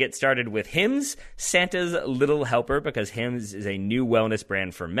visit to get started with Hims, Santa's Little Helper, because Hims is a new wellness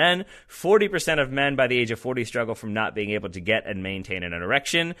brand for men. 40% of men by the age of 40 struggle from not being able to get and maintain an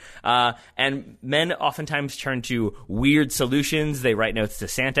erection, and men oftentimes turn to weird solutions. They write notes to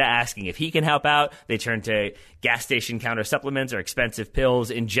Santa asking if he can help out. They turn to gas station counter supplements or expensive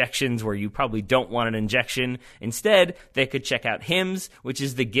pills, injections where you probably don't want an injection. Instead, they could check out Hims, which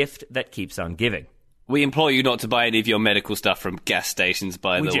is the gift that keeps on giving. We implore you not to buy any of your medical stuff from gas stations,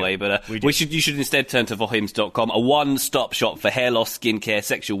 by the way, but you should instead turn to forhims.com, a one-stop shop for hair loss, skincare,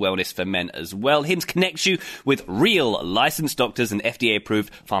 sexual wellness for men as well. Hims connects you with real licensed doctors and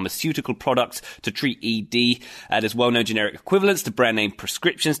FDA-approved pharmaceutical products to treat ED. There's well-known generic equivalents to brand-name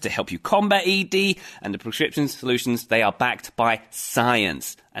prescriptions to help you combat ED, and the prescription solutions, they are backed by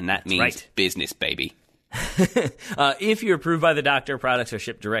science, and that means business, baby. If you're approved by the doctor, products are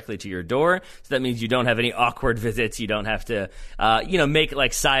shipped directly to your door. So that means you don't have any awkward visits. You don't have to, make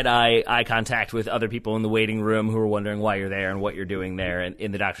like eye contact with other people in the waiting room who are wondering why you're there and what you're doing there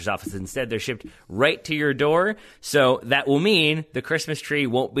in the doctor's office. Instead, they're shipped right to your door. So that will mean the Christmas tree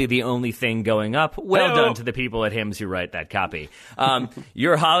won't be the only thing going up. Well done to the people at Hims who write that copy.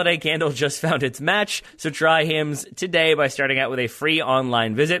 Your holiday candle just found its match. So try Hims today by starting out with a free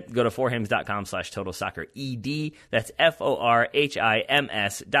online visit. Go to forhims.com/totalsoccered. That's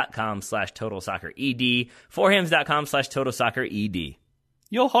forhims.com/totalsoccered. forhims.com/totalsoccered.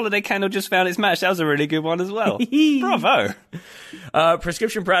 Your holiday candle just found its match. That was a really good one as well. Bravo.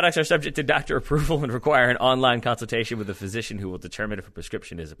 Prescription products are subject to doctor approval and require an online consultation with a physician who will determine if a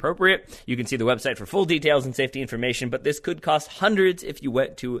prescription is appropriate. You can see the website for full details and safety information, but this could cost hundreds if you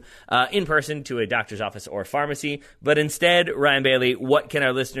went to in person to a doctor's office or pharmacy. But instead, Ryan Bailey, what can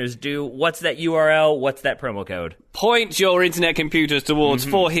our listeners do? What's that URL? What's that promo code? Point your internet computers towards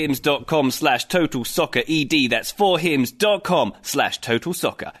forhims.com/totalsoccered. That's forhims.com/totalsoccered.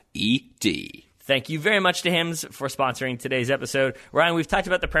 Thank you very much to Hims for sponsoring today's episode. Ryan, we've talked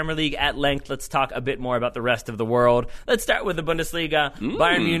about the Premier League at length. Let's talk a bit more about the rest of the world. Let's start with the Bundesliga.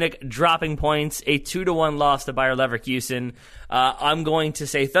 Bayern Munich dropping points, a 2-1 loss to Bayer Leverkusen. I'm going to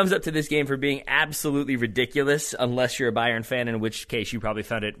say thumbs up to this game for being absolutely ridiculous, unless you're a Bayern fan, in which case you probably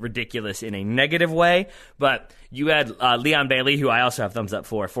found it ridiculous in a negative way. But you had Leon Bailey, who I also have thumbs up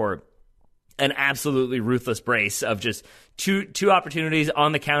for an absolutely ruthless brace of just two opportunities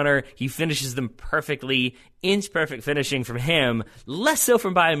on the counter. He finishes them perfectly. Inch-perfect finishing from him. Less so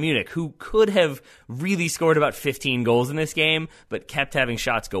from Bayern Munich, who could have really scored about 15 goals in this game, but kept having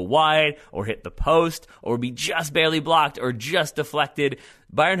shots go wide or hit the post or be just barely blocked or just deflected.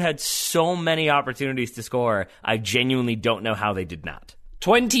 Bayern had so many opportunities to score. I genuinely don't know how they did not.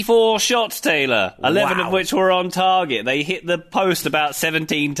 24 shots, Taylor. 11 of which were on target. They hit the post about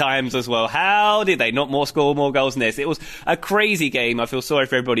 17 times as well. How did they not score more goals than this? It was a crazy game. I feel sorry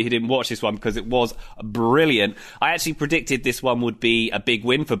for everybody who didn't watch this one because it was brilliant. I actually predicted this one would be a big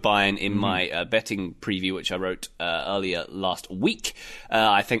win for Bayern in my betting preview, which I wrote earlier last week.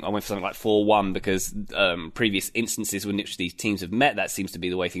 I think I went for something like 4-1 because previous instances in which these teams have met, that seems to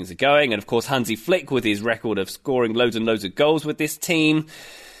be the way things are going. And of course, Hansi Flick, with his record of scoring loads and loads of goals with this team,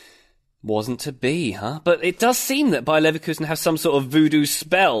 wasn't to be, huh? But it does seem that Bayer Leverkusen have some sort of voodoo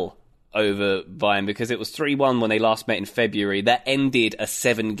spell over Bayern, because it was 3-1 when they last met in February. That ended a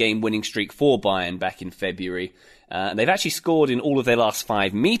 7-game winning streak for Bayern back in February. They've actually scored in all of their last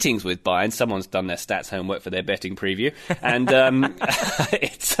 5 meetings with Bayern. Someone's done their stats homework for their betting preview. And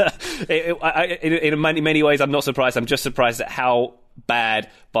in many ways, I'm not surprised. I'm just surprised at how bad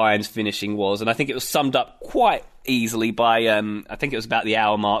Bayern's finishing was. And I think it was summed up quite easily by, I think it was about the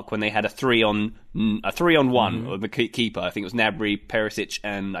hour mark when they had a 3-on-1 of the keeper. I think it was Gnabry, Perisic,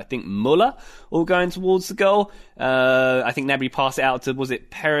 and I think Muller all going towards the goal. I think Gnabry passed it out to, was it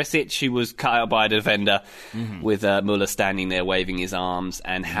Perisic, who was cut out by a defender, with Muller standing there waving his arms.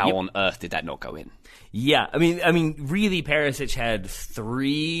 And how on earth did that not go in? Yeah, I mean, really, Perisic had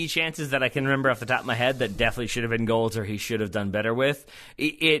 3 chances that I can remember off the top of my head that definitely should have been goals, or he should have done better with.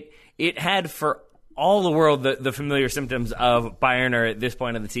 It had, for all the world, the familiar symptoms of Bayern are at this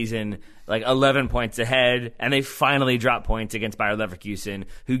point of the season like 11 points ahead, and they finally drop points against Bayer Leverkusen,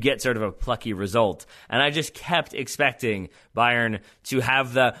 who get sort of a plucky result. And I just kept expecting Bayern to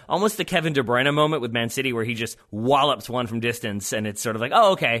have almost the Kevin De Bruyne moment with Man City, where he just wallops one from distance, and it's sort of like,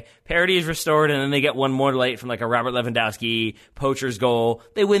 oh, okay, parity is restored, and then they get one more late from like a Robert Lewandowski poacher's goal.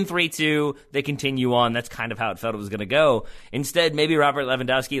 They win 3-2. They continue on. That's kind of how it felt it was going to go. Instead, maybe Robert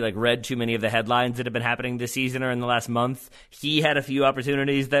Lewandowski read too many of the headlines that have been happening this season or in the last month. He had a few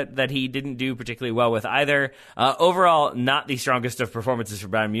opportunities that he didn't do particularly well with either. Overall, not the strongest of performances for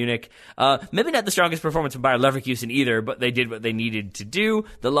Bayern Munich. Maybe not the strongest performance from Bayer Leverkusen either, but they did what they needed to do.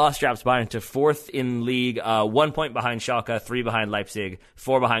 The loss drops Bayern to 4th in league, 1 point behind Schalke, 3 behind Leipzig,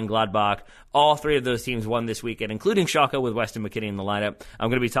 4 behind Gladbach. All 3 of those teams won this weekend, including Schalke with Weston McKennie in the lineup. I'm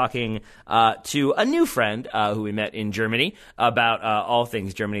going to be talking to a new friend who we met in Germany about all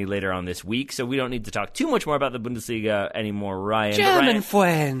things Germany later on this week, so we don't need to talk too much more about the Bundesliga anymore, Ryan. German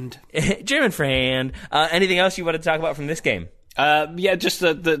friend. German friend. Anything else you want to talk about from this game? Just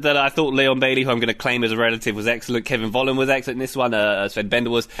that I thought Leon Bailey, who I'm going to claim as a relative, was excellent. Kevin Volland was excellent in this one. Sven Bender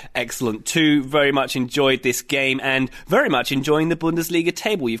was excellent too. Very much enjoyed this game and very much enjoying the Bundesliga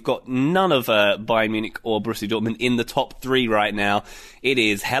table. You've got none of Bayern Munich or Borussia Dortmund in the top three right now. It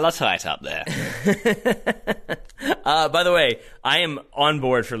is hella tight up there. By the way, I am on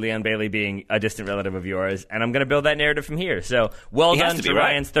board for Leon Bailey being a distant relative of yours, and I'm going to build that narrative from here. So well done to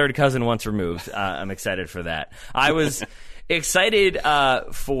Ryan's third cousin once removed. I'm excited for that. I was excited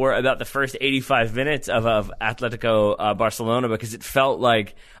for about the first 85 minutes of Atletico Barcelona, because it felt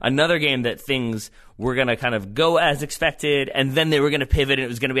like another game that things were going to kind of go as expected, and then they were going to pivot, and it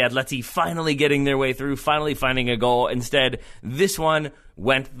was going to be Atleti finally getting their way through, finally finding a goal. Instead, this one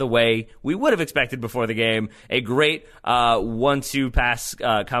went the way we would have expected before the game. A great 1-2 pass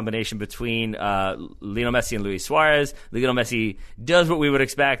combination between Lionel Messi and Luis Suarez. Lionel Messi does what we would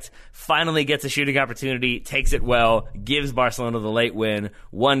expect, finally gets a shooting opportunity, takes it well, gives Barcelona the late win,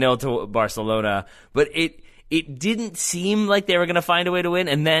 1-0 to Barcelona. But it didn't seem like they were going to find a way to win,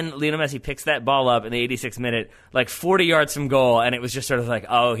 and then Lionel Messi picks that ball up in the 86th minute, like 40 yards from goal, and it was just sort of like,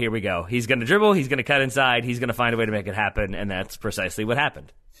 oh, here we go. He's going to dribble, he's going to cut inside, he's going to find a way to make it happen, and that's precisely what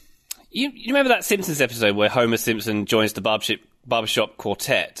happened. You remember that Simpsons episode where Homer Simpson joins the barbershop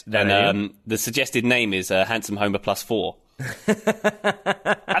quartet, and the suggested name is Handsome Homer plus 4?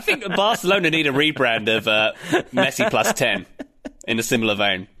 I think Barcelona need a rebrand of Messi plus 10 in a similar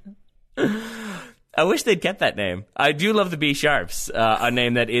vein. I wish they'd kept that name. I do love the B Sharps, a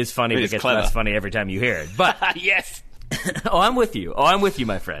name that is funny but gets less funny every time you hear it. But yes. I'm with you,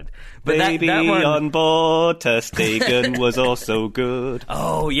 my friend. But Baby that one... on board, Ter Stegen was also good.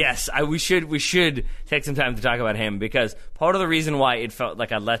 Oh yes, we should take some time to talk about him, because part of the reason why it felt like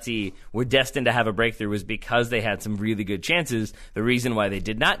Atleti were destined to have a breakthrough was because they had some really good chances. The reason why they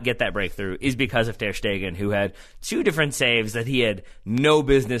did not get that breakthrough is because of Ter Stegen, who had two different saves that he had no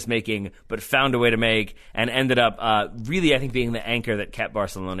business making, but found a way to make, and ended up really, I think, being the anchor that kept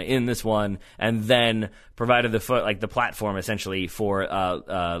Barcelona in this one, and then provided the platform essentially for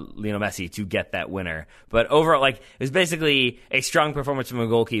Lionel Messi to get that winner. But overall, it was basically a strong performance from a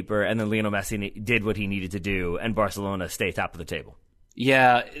goalkeeper, and then Lionel Messi did what he needed to do, and Barcelona stay top of the table.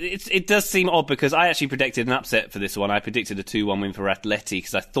 Yeah, it does seem odd, because I actually predicted an upset for this one. I predicted a 2-1 win for Atleti,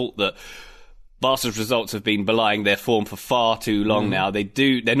 because I thought that Barca's results have been belying their form for far too long now.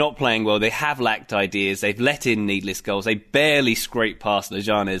 They're not playing well. They have lacked ideas. They've let in needless goals. They barely scraped past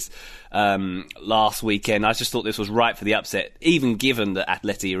Leganes last weekend. I just thought this was right for the upset, even given that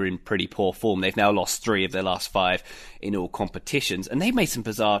Atleti are in pretty poor form. They've now lost 3 of their last 5 in all competitions, and they've made some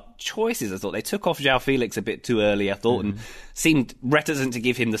bizarre choices. I thought they took off João Felix a bit too early, I thought, and seemed reticent to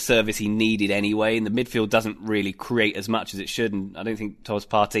give him the service he needed anyway, and the midfield doesn't really create as much as it should, and I don't think Thomas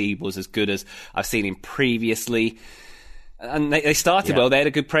Partey was as good as I've seen him previously. And they started well, they had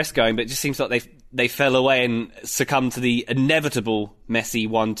a good press going, but it just seems like they fell away and succumbed to the inevitable Messi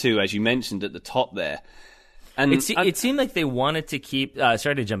 1-2, as you mentioned at the top there. And it seemed like they wanted to keep.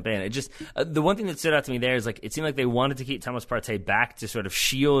 Sorry to jump in. It just the one thing that stood out to me there is it seemed like they wanted to keep Thomas Partey back to sort of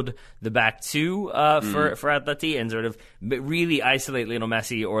shield the back two for Atleti, and sort of really isolate Lionel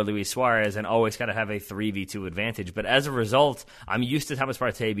Messi or Luis Suarez, and always kind of have a 3v2 advantage. But as a result, I'm used to Thomas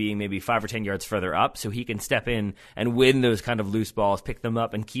Partey being maybe 5 or 10 yards further up, so he can step in and win those kind of loose balls, pick them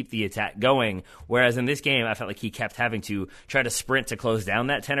up, and keep the attack going. Whereas in this game, I felt like he kept having to try to sprint to close down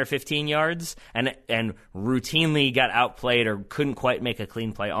that 10 or 15 yards, and routinely got outplayed or couldn't quite make a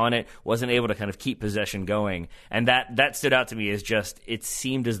clean play on it, wasn't able to kind of keep possession going. And that stood out to me as just, it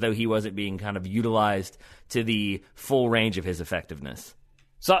seemed as though he wasn't being kind of utilized to the full range of his effectiveness.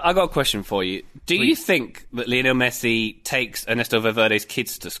 So I got a question for you. Do you think that Lionel Messi takes Ernesto Valverde's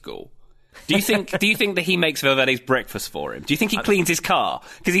kids to school? Do you think that he makes Valverde's breakfast for him? Do you think he cleans his car?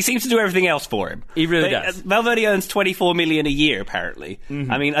 Because he seems to do everything else for him. He really does. Valverde earns $24 million a year, apparently. Mm-hmm.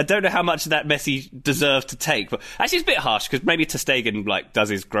 I mean, I don't know how much of that Messi deserves to take, but actually it's a bit harsh, because maybe Ter Stegen does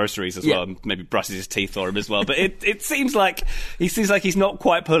his groceries as well, and maybe brushes his teeth for him as well. But it seems like he's not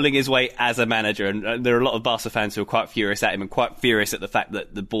quite pulling his weight as a manager, and there are a lot of Barca fans who are quite furious at him and quite furious at the fact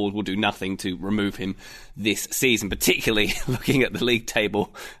that the board will do nothing to remove him this season, particularly looking at the league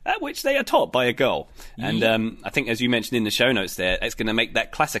table, at which they are top by a goal. And I think, as you mentioned in the show notes there, it's going to make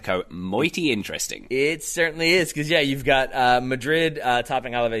that Clásico mighty interesting. It certainly is, because, you've got Madrid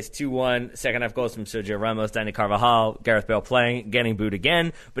topping Alaves 2-1, second half goals from Sergio Ramos, Dani Carvajal, Gareth Bale playing, getting booed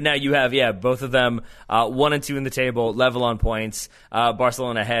again. But now you have, both of them 1 and 2 in the table, level on points.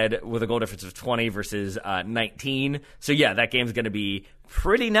 Barcelona ahead with a goal difference of 20 versus 19. So, that game's going to be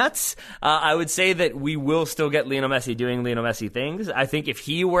pretty nuts. I would say that we will still get Lionel Messi doing Lionel Messi things. I think if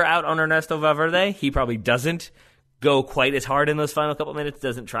he were out on Ernesto Valverde, he probably doesn't go quite as hard in those final couple minutes,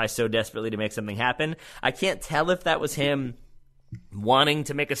 doesn't try so desperately to make something happen. I can't tell if that was him wanting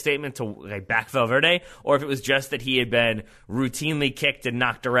to make a statement to like back Valverde, or if it was just that he had been routinely kicked and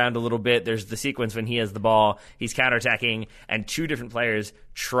knocked around a little bit. There's the sequence when he has the ball, he's counterattacking, and two different players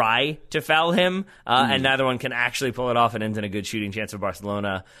try to foul him, and neither one can actually pull it off, and ends in a good shooting chance for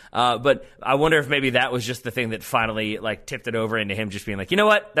Barcelona. But I wonder if maybe that was just the thing that finally like tipped it over into him just being like, you know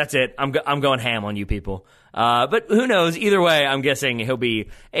what, that's it, I'm going ham on you people. But who knows? Either way, I'm guessing he'll be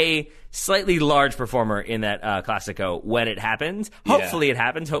a slightly large performer in that Clasico when it happens. Hopefully it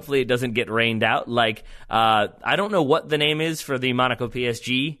happens. Hopefully it doesn't get rained out. Like, I don't know what the name is for the Monaco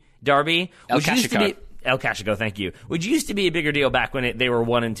PSG derby. El Clasico. El Clasico, thank you. Which used to be a bigger deal back when they were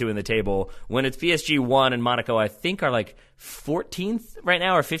 1 and 2 in the table. When it's PSG 1 and Monaco, I think, are like 14th right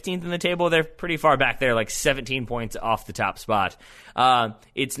now or 15th in the table. They're pretty far back there, like 17 points off the top spot.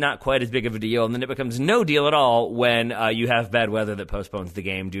 It's not quite as big of a deal, and then it becomes no deal at all when you have bad weather that postpones the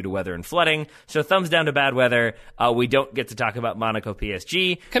game due to weather and flooding. So thumbs down to bad weather. We don't get to talk about Monaco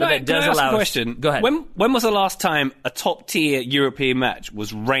PSG. Can I ask a question? Go ahead. When was the last time a top-tier European match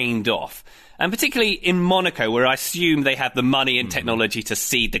was rained off? And particularly in Monaco, where I assume they have the money and technology to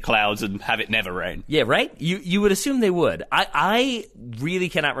seed the clouds and have it never rain. Yeah, right? You would assume they would. I really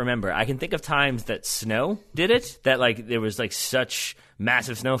cannot remember. I can think of times that snow did it, that like there was like such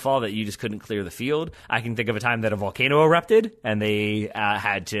massive snowfall that you just couldn't clear the field. I can think of a time that a volcano erupted and they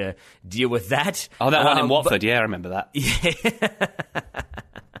had to deal with that. Oh, that one in Watford. Yeah, I remember that. Yeah.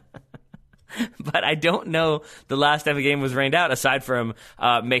 But I don't know the last time a game was rained out, aside from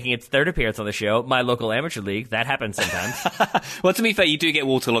making its third appearance on the show, my local amateur league. That happens sometimes. Well, to be fair, you do get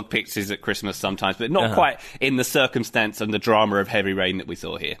waterlogged pitches at Christmas sometimes, but not quite in the circumstance and the drama of heavy rain that we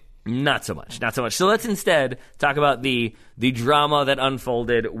saw here. Not so much. So let's instead talk about the drama that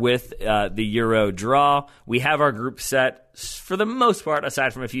unfolded with the Euro draw. We have our group set for the most part,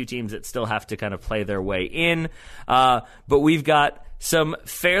 aside from a few teams that still have to kind of play their way in. But we've got some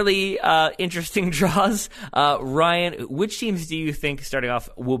fairly interesting draws. Ryan, which teams do you think, starting off,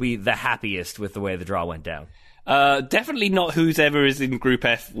 will be the happiest with the way the draw went down? Definitely not whoever is in Group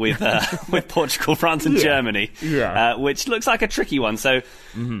F with Portugal, France, and Germany, which looks like a tricky one. So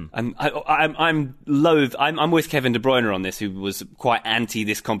I'm loath. I'm with Kevin De Bruyne on this, who was quite anti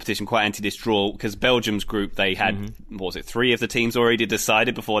this competition, quite anti this draw, because Belgium's group, they had what was it, 3 of the teams already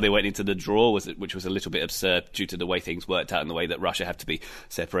decided before they went into the draw, which was a little bit absurd due to the way things worked out and the way that Russia had to be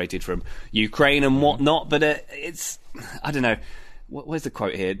separated from Ukraine and whatnot. But it's, I don't know. Where's the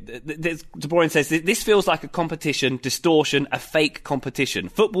quote here? De Bruyne says, this feels like a competition, distortion, a fake competition.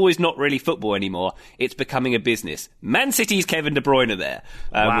 Football is not really football anymore. It's becoming a business. Man City's Kevin De Bruyne there,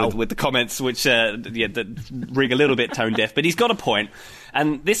 with the comments which that ring a little bit tone deaf, but he's got a point.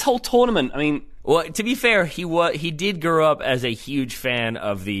 And this whole tournament, I mean... Well, to be fair, he did grow up as a huge fan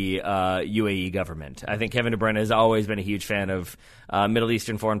of the UAE government. I think Kevin De Bruyne has always been a huge fan of Middle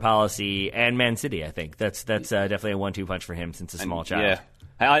Eastern foreign policy and Man City. I think that's definitely a 1-2 punch for him since a small child. Yeah.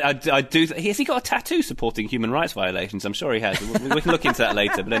 I do. Has he got a tattoo supporting human rights violations? I'm sure he has. We can look into that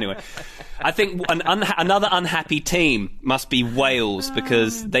later. But anyway, I think another unhappy team must be Wales,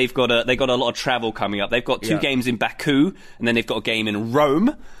 because they've got a lot of travel coming up. They've got 2 games in Baku, and then they've got a game in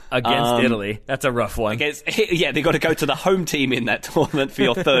Rome against Italy. That's a rough one. They've got to go to the home team in that tournament for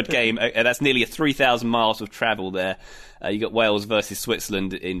your third game. That's nearly 3,000 miles of travel there. You got Wales versus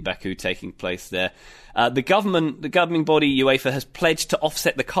Switzerland in Baku taking place there. The governing body UEFA has pledged to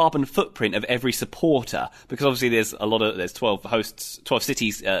offset the carbon footprint of every supporter, because obviously there's 12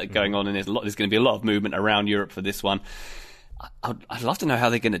 cities going on, and there's going to be a lot of movement around Europe for this one. I'd love to know how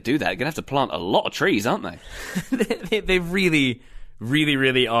they're going to do that. They're going to have to plant a lot of trees, aren't they? They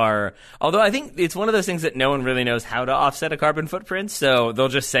really are. Although I think it's one of those things that no one really knows how to offset a carbon footprint, so they'll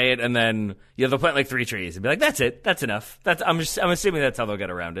just say it, and then they'll plant like 3 trees and be like, "That's it. That's enough." I'm assuming that's how they'll get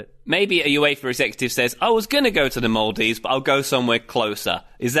around it. Maybe a UEFA executive says, "I was going to go to the Maldives, but I'll go somewhere closer."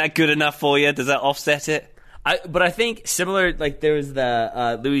 Is that good enough for you? Does that offset it? But I think similar, like there was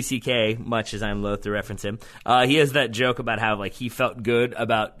the Louis C.K., much as I'm loath to reference him, he has that joke about how like he felt good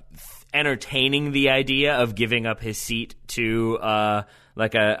about entertaining the idea of giving up his seat to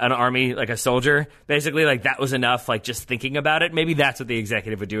like an army, like a soldier, basically. Like that was enough, like just thinking about it. Maybe that's what the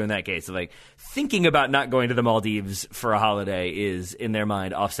executive would do in that case. So like thinking about not going to the Maldives for a holiday is, in their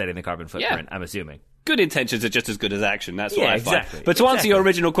mind, offsetting the carbon footprint, I'm assuming. Good intentions are just as good as action. That's what I find. Exactly. But to answer your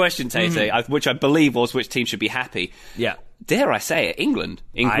original question, Tate, which I believe was which team should be happy. Yeah. dare I say it, England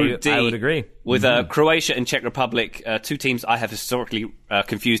in Group D. I would agree. With Croatia and Czech Republic, two teams I have historically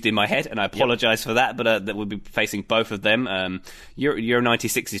confused in my head, and I apologise for that, but that would be facing both of them. Euro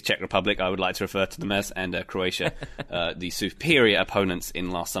 96 is Czech Republic, I would like to refer to them as, and Croatia, the superior opponents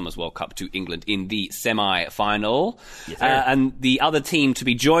in last summer's World Cup to England in the semi-final. Yes, and the other team to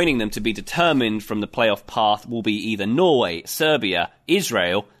be joining them to be determined from the playoff path will be either Norway, Serbia,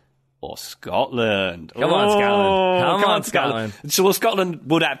 Israel, or Scotland. Come on, Scotland. Come on, Scotland. So, well, Scotland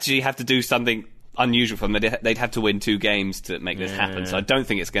would actually have to do something unusual for them. They'd have to win 2 games to make this happen. So I don't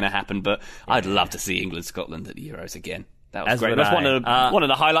think it's going to happen, but I'd love to see England-Scotland at the Euros again. That was great. That's one of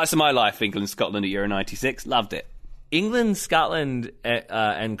the highlights of my life, England-Scotland at Euro 96. Loved it. England, Scotland,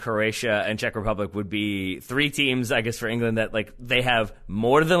 and Croatia and Czech Republic would be 3 teams, I guess, for England that like they have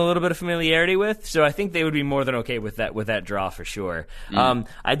more than a little bit of familiarity with. So I think they would be more than okay with that draw for sure.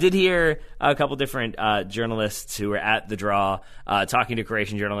 I did hear a couple different journalists who were at the draw talking to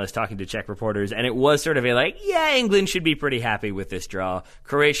Croatian journalists, talking to Czech reporters, and it was sort of England should be pretty happy with this draw.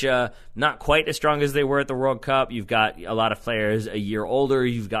 Croatia, not quite as strong as they were at the World Cup. You've got a lot of players a year older.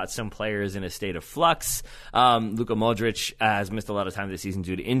 You've got some players in a state of flux. Luka Modric has missed a lot of time this season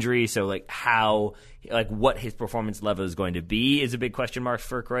due to injury, so what his performance level is going to be is a big question mark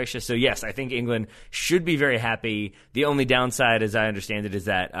for Croatia. So yes, I think England should be very happy. The only downside, as I understand it, is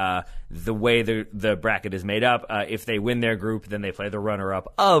that the way the bracket is made up, if they win their group, then they play the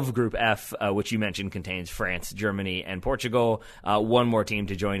runner-up of Group F, which you mentioned contains France, Germany, and Portugal. One more team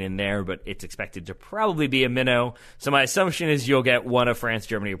to join in there, but it's expected to probably be a minnow. So my assumption is you'll get one of France,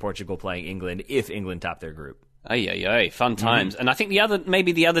 Germany, or Portugal playing England if England top their group. Fun times. And I think the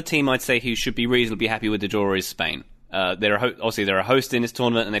other team I'd say who should be reasonably happy with the draw is Spain. They're a host in this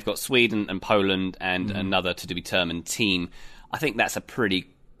tournament, and they've got Sweden and Poland and another to be determined team. I think that's a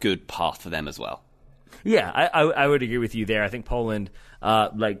pretty good path for them as well. Yeah, I would agree with you there. I think Poland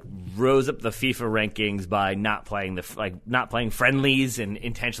rose up the FIFA rankings by not playing friendlies and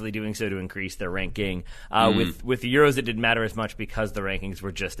intentionally doing so to increase their ranking. With the Euros, it didn't matter as much because the rankings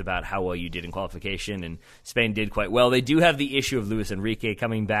were just about how well you did in qualification, and Spain did quite well. They do have the issue of Luis Enrique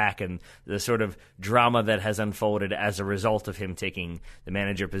coming back and the sort of drama that has unfolded as a result of him taking the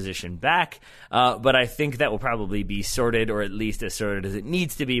manager position back. But I think that will probably be sorted, or at least as sorted as it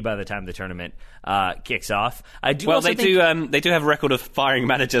needs to be by the time the tournament kicks off. They do have a record of firing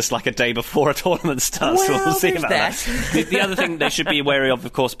managers like a day before a tournament starts. Well, we'll see about that. The other thing they should be wary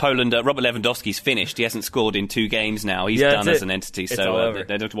of course, Poland. Robert Lewandowski's finished. He hasn't scored in 2 games now. He's done as an entity, so they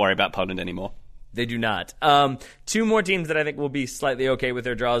don't have to worry about Poland anymore. They do not. 2 more teams that I think will be slightly okay with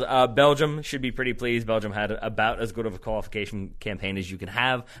their draws. Belgium should be pretty pleased. Belgium had about as good of a qualification campaign as you can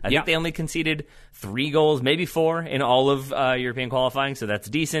have. I think they only conceded 3 goals, maybe 4 in all of European qualifying, so that's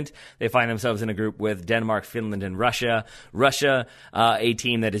decent. They find themselves in a group with Denmark, Finland, and Russia. Russia, a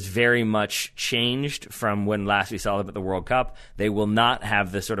team that is very much changed from when last we saw them at the World Cup. They will not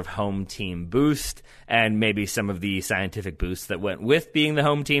have the sort of home team boost and maybe some of the scientific boosts that went with being the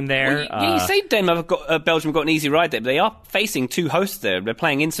home team there. You say Belgium have got an easy ride there, but they are facing 2 hosts there. They're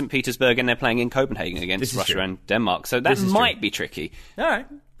playing in St. Petersburg and they're playing in Copenhagen against Russia and Denmark, so that might be tricky. All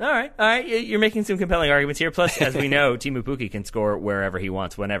right. You're making some compelling arguments here. Plus, as we know, Teemu Pukki can score wherever he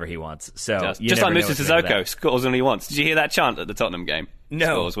wants, whenever he wants. So just like Musa Sissoko scores when he wants. Did you hear that chant at the Tottenham game? No.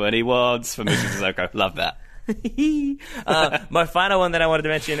 Scores when he wants for Musa Sissoko. Love that. My final one that I wanted to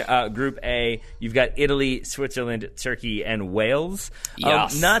mention, Group A, you've got Italy, Switzerland, Turkey, and Wales.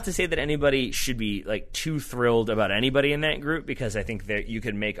 Yes. Not to say that anybody should be too thrilled about anybody in that group, because I think that you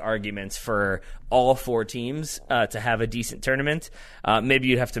could make arguments for all 4 teams to have a decent tournament. Maybe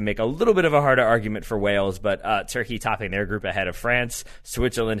you'd have to make a little bit of a harder argument for Wales, but Turkey topping their group ahead of France,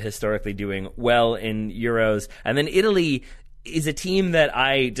 Switzerland historically doing well in Euros, and then Italy is a team that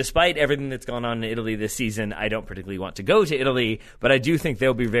despite everything that's gone on in Italy this season, I don't particularly want to go to Italy, but I do think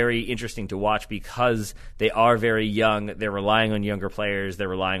they'll be very interesting to watch because they are very young. They're relying on younger players. They're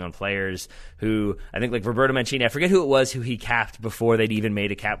relying on players who, I think like Roberto Mancini, I forget who it was who he capped before they'd even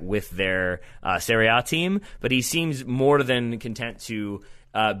made a cap with their Serie A team, but he seems more than content to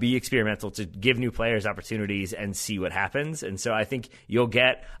be experimental, to give new players opportunities and see what happens. And so I think you'll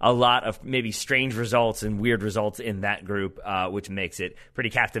get a lot of maybe strange results and weird results in that group, which makes it pretty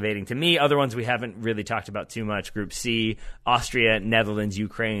captivating to me. Other ones we haven't really talked about too much. Group C, Austria, Netherlands,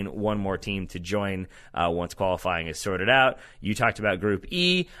 Ukraine, one more team to join once qualifying is sorted out. You talked about Group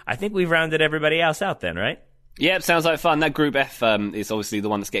E. I think we've rounded everybody else out then, right? Yeah, it sounds like fun. That Group F is obviously the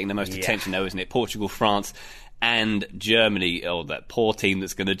one that's getting the most attention though, isn't it? Portugal, France, and Germany. Oh, that poor team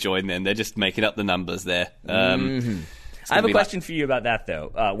that's going to join them. They're just making up the numbers there. I have a question for you about that,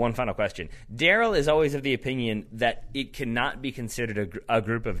 though. One final question. Daryl is always of the opinion that it cannot be considered a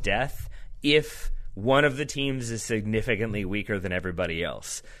group of death if one of the teams is significantly weaker than everybody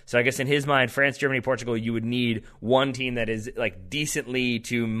else. So I guess in his mind, France, Germany, Portugal, you would need one team that is like decently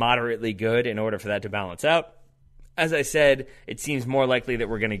to moderately good in order for that to balance out. As I said, it seems more likely that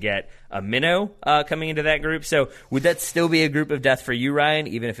we're going to get a minnow coming into that group. So would that still be a group of death for you, Ryan,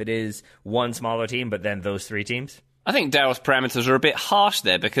 even if it is one smaller team, but then those three teams? I think Daryl's parameters are a bit harsh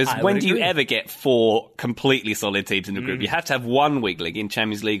there, because when do you ever get four completely solid teams in a group? You have to have one weak link in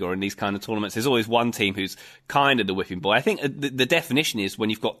Champions League or in these kind of tournaments. There's always one team who's kind of the whipping boy. I think the definition is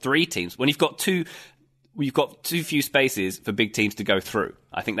when you've got three teams, when you've got too few spaces for big teams to go through.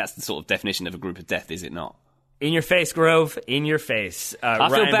 I think that's the sort of definition of a group of death, is it not? In your face, Grove. In your face. I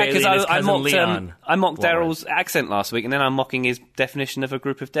feel bad because I mocked Walmart. Daryl's accent last week, and then I'm mocking his definition of a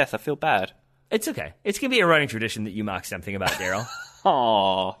group of death. I feel bad. It's okay. It's going to be a running tradition that you mock something about Daryl.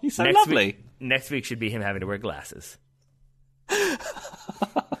 Aw, he's so lovely. Next week should be him having to wear glasses.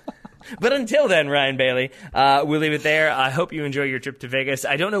 But until then, Ryan Bailey, we'll leave it there. I hope you enjoy your trip to Vegas.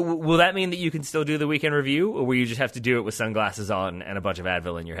 I don't know, will that mean that you can still do the weekend review, or will you just have to do it with sunglasses on and a bunch of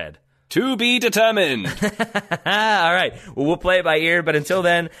Advil in your head? To be determined. All right. Well, we'll play it by ear. But until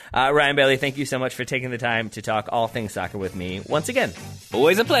then, Ryan Bailey, thank you so much for taking the time to talk all things soccer with me once again.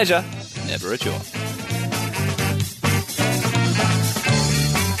 Always a pleasure. Never a chore.